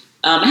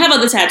 I have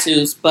other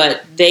tattoos,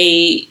 but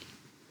they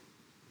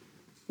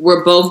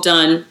were both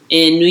done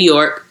in New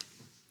York.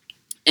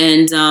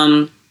 And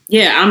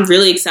yeah, I'm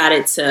really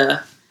excited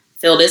to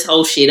fill this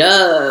whole shit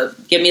up,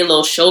 give me a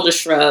little shoulder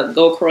shrug,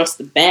 go across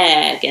the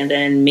back, and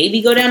then maybe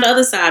go down the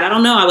other side. I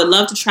don't know. I would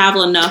love to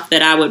travel enough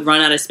that I would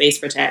run out of space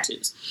for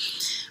tattoos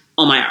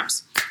on my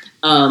arms.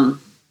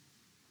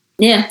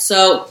 Yeah,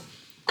 so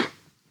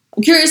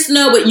I'm curious to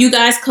know what you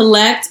guys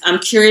collect. I'm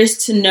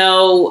curious to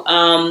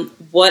know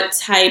what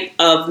type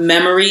of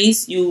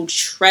memories you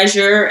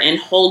treasure and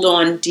hold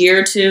on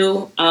dear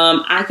to.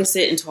 I could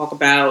sit and talk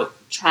about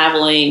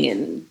traveling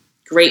and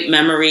great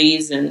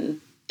memories and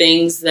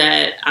things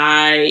that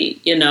I,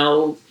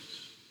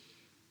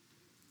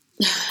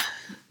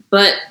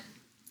 but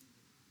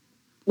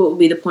what would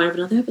be the point of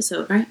another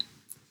episode, right?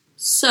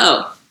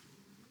 So,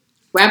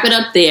 wrap it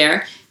up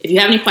there. If you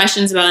have any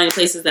questions about any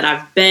places that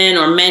I've been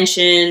or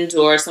mentioned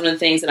or some of the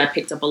things that I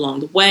picked up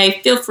along the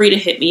way, feel free to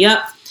hit me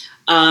up.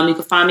 You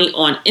can find me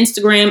on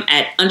Instagram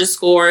at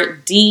 _DCARRIE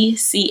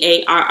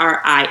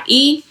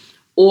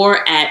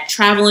or at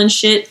Travelin'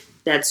 Shit.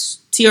 That's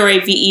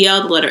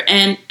TRAVEL, the letter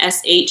N,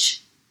 SH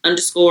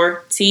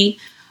 _T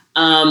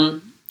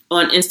on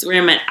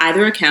Instagram at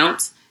either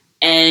account.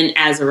 And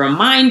as a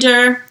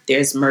reminder,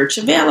 there's merch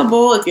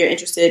available if you're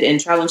interested in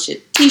Travelin'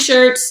 Shit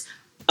t-shirts.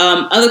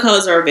 Other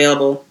colors are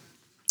available,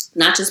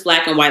 not just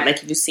black and white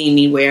like you've seen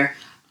me wear.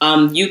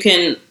 You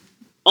can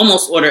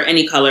almost order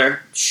any color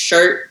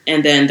shirt,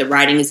 and then the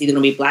writing is either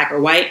going to be black or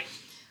white.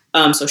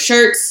 So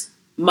shirts,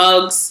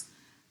 mugs,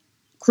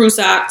 crew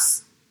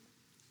socks,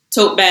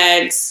 tote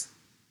bags,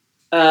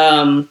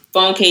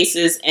 phone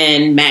cases,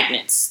 and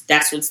magnets.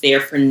 That's what's there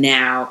for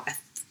now. I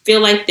feel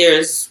like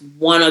there's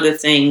one other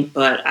thing,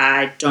 but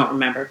I don't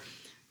remember.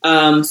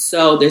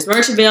 So there's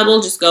merch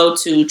available. Just go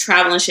to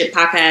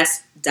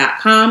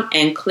travelandshitpodcast.com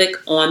and click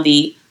on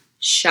the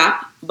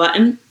shop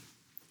button.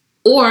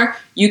 Or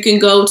you can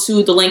go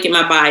to the link in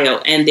my bio,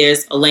 and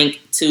there's a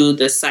link to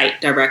the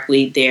site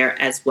directly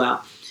there as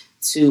well,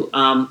 to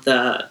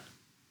the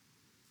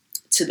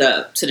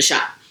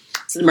shop,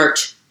 to the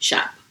merch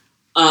shop.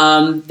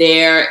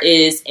 There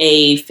is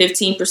a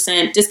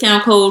 15%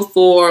 discount code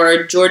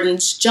for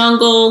Jordan's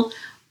Jungle.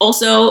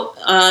 Also,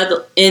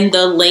 in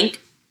the link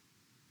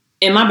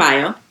in my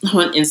bio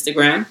on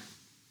Instagram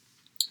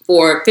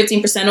for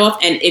 15% off.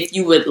 And if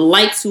you would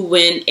like to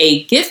win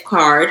a gift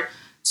card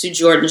to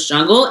Jordan's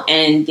Jungle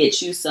and get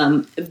you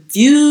some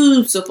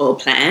beautiful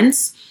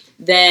plants,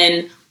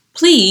 then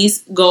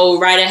please go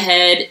right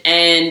ahead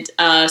and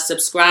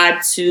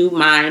subscribe to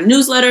my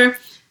newsletter.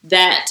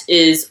 That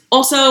is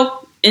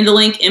also in the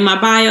link in my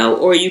bio,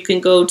 or you can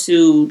go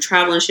to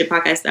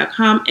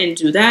travelandshitpodcast.com and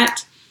do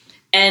that.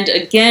 And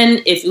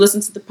again, if you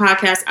listen to the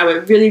podcast, I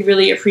would really,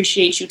 really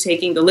appreciate you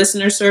taking the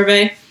listener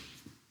survey.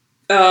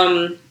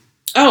 And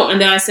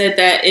then I said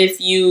that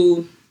if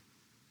you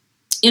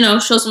show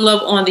some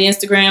love on the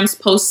Instagrams,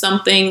 post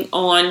something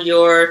on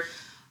your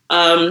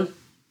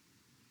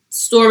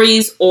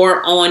stories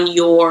or on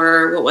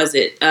your,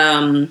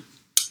 on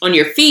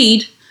your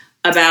feed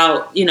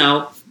about,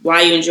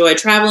 why you enjoy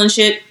travel and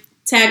shit,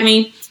 tag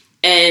me,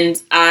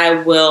 and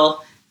I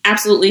will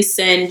absolutely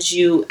send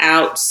you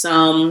out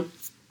some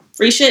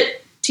free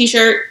shit,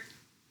 t-shirt,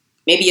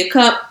 maybe a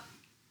cup,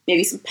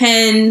 maybe some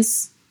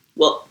pens.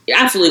 Well, you're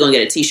absolutely going to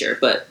get a t-shirt,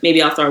 but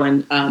maybe I'll throw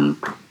in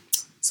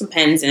some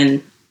pens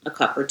and a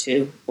cup or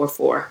two or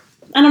four.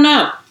 I don't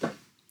know.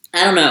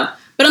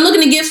 But I'm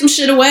looking to give some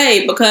shit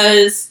away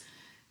because,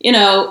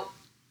 I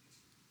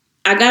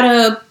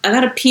got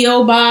a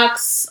P.O.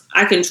 box.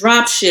 I can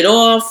drop shit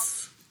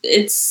off.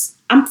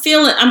 I'm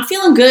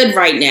feeling good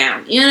right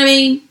now. You know what I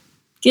mean?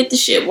 Get the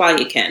shit while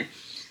you can.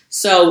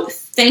 So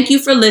thank you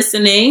for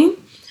listening.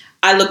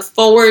 I look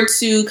forward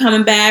to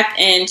coming back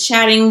and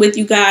chatting with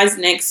you guys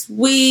next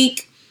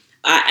week.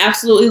 I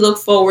absolutely look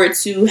forward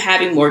to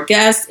having more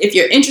guests. If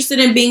you're interested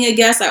in being a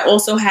guest, I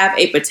also have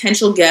a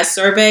potential guest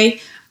survey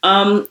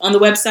on the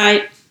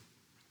website.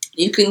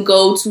 You can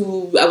go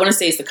to, I want to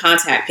say it's the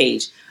contact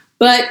page.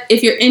 But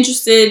if you're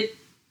interested,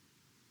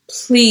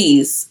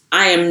 please,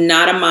 I am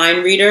not a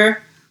mind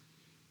reader.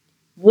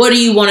 What do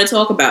you want to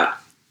talk about?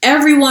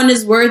 Everyone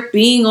is worth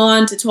being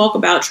on to talk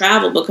about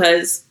travel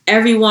because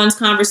everyone's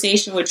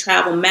conversation with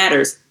travel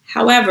matters.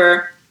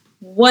 However,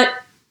 why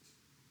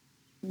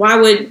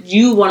would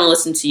you want to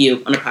listen to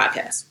you on a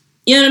podcast?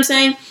 You know what I'm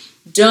saying?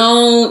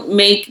 Don't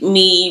make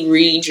me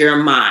read your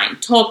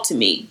mind. Talk to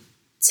me.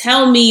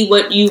 tell me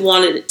what you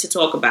wanted to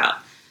talk about.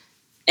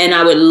 And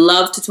I would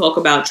love to talk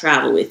about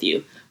travel with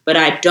you. But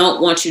I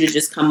don't want you to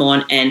just come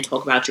on and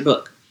talk about your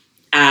book.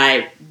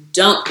 I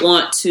don't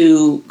want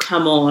to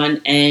come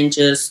on and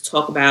just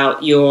talk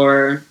about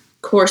your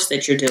course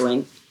that you're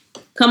doing.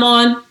 Come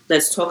on,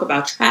 let's talk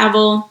about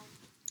travel.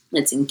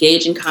 Let's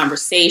engage in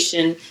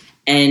conversation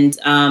and,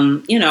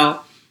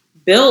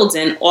 build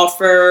and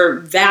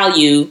offer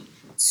value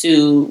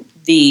to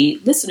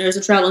the listeners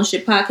of Travel and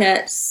Shit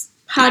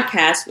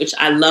podcast, which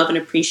I love and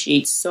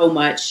appreciate so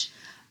much.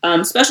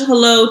 Special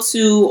hello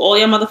to all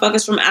y'all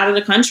motherfuckers from out of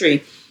the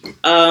country.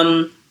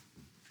 I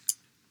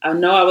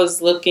know I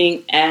was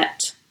looking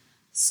at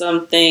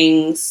some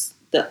things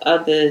the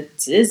other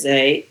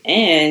day,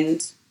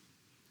 and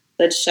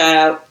let's shout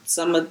out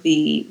some of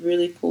the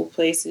really cool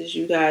places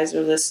you guys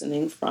are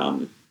listening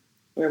from.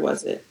 Where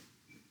was it?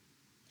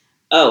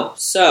 Oh,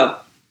 so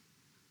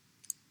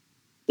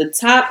the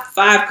top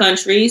 5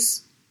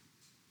 countries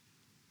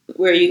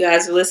where you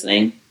guys are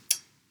listening,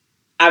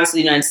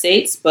 obviously the United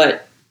States,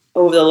 but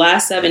over the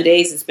last 7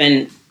 days, it's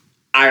been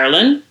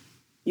Ireland,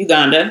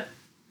 Uganda,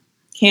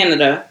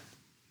 Canada,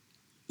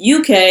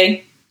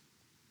 UK,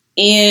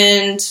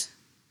 and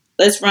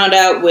let's round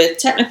out with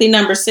technically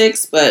number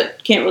 6,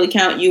 but can't really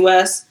count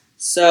US.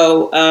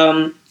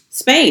 So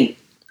Spain,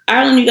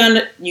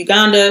 Ireland,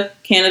 Uganda,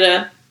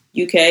 Canada,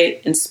 UK,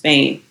 and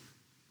Spain.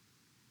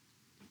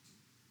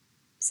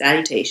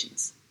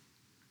 Salutations.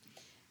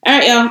 All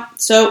right, y'all.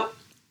 So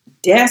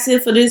that's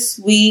it for this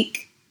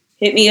week.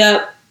 Hit me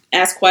up,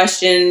 ask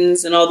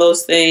questions, and all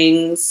those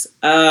things.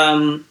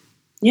 I'm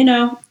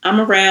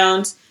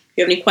around. If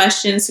you have any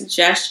questions,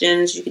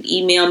 suggestions, you can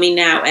email me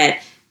now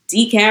at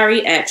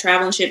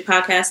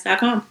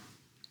dcarry@travelandshitpodcast.com.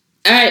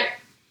 All right.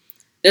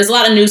 There's a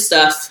lot of new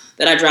stuff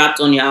that I dropped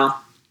on y'all.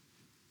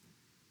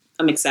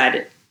 I'm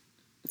excited.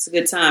 It's a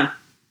good time.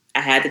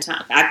 I had the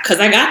time. Because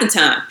I got the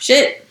time.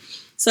 Shit.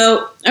 So,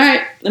 all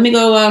right. Let me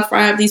go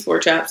fry up these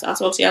pork chops. I'll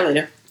talk to y'all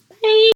later. Bye.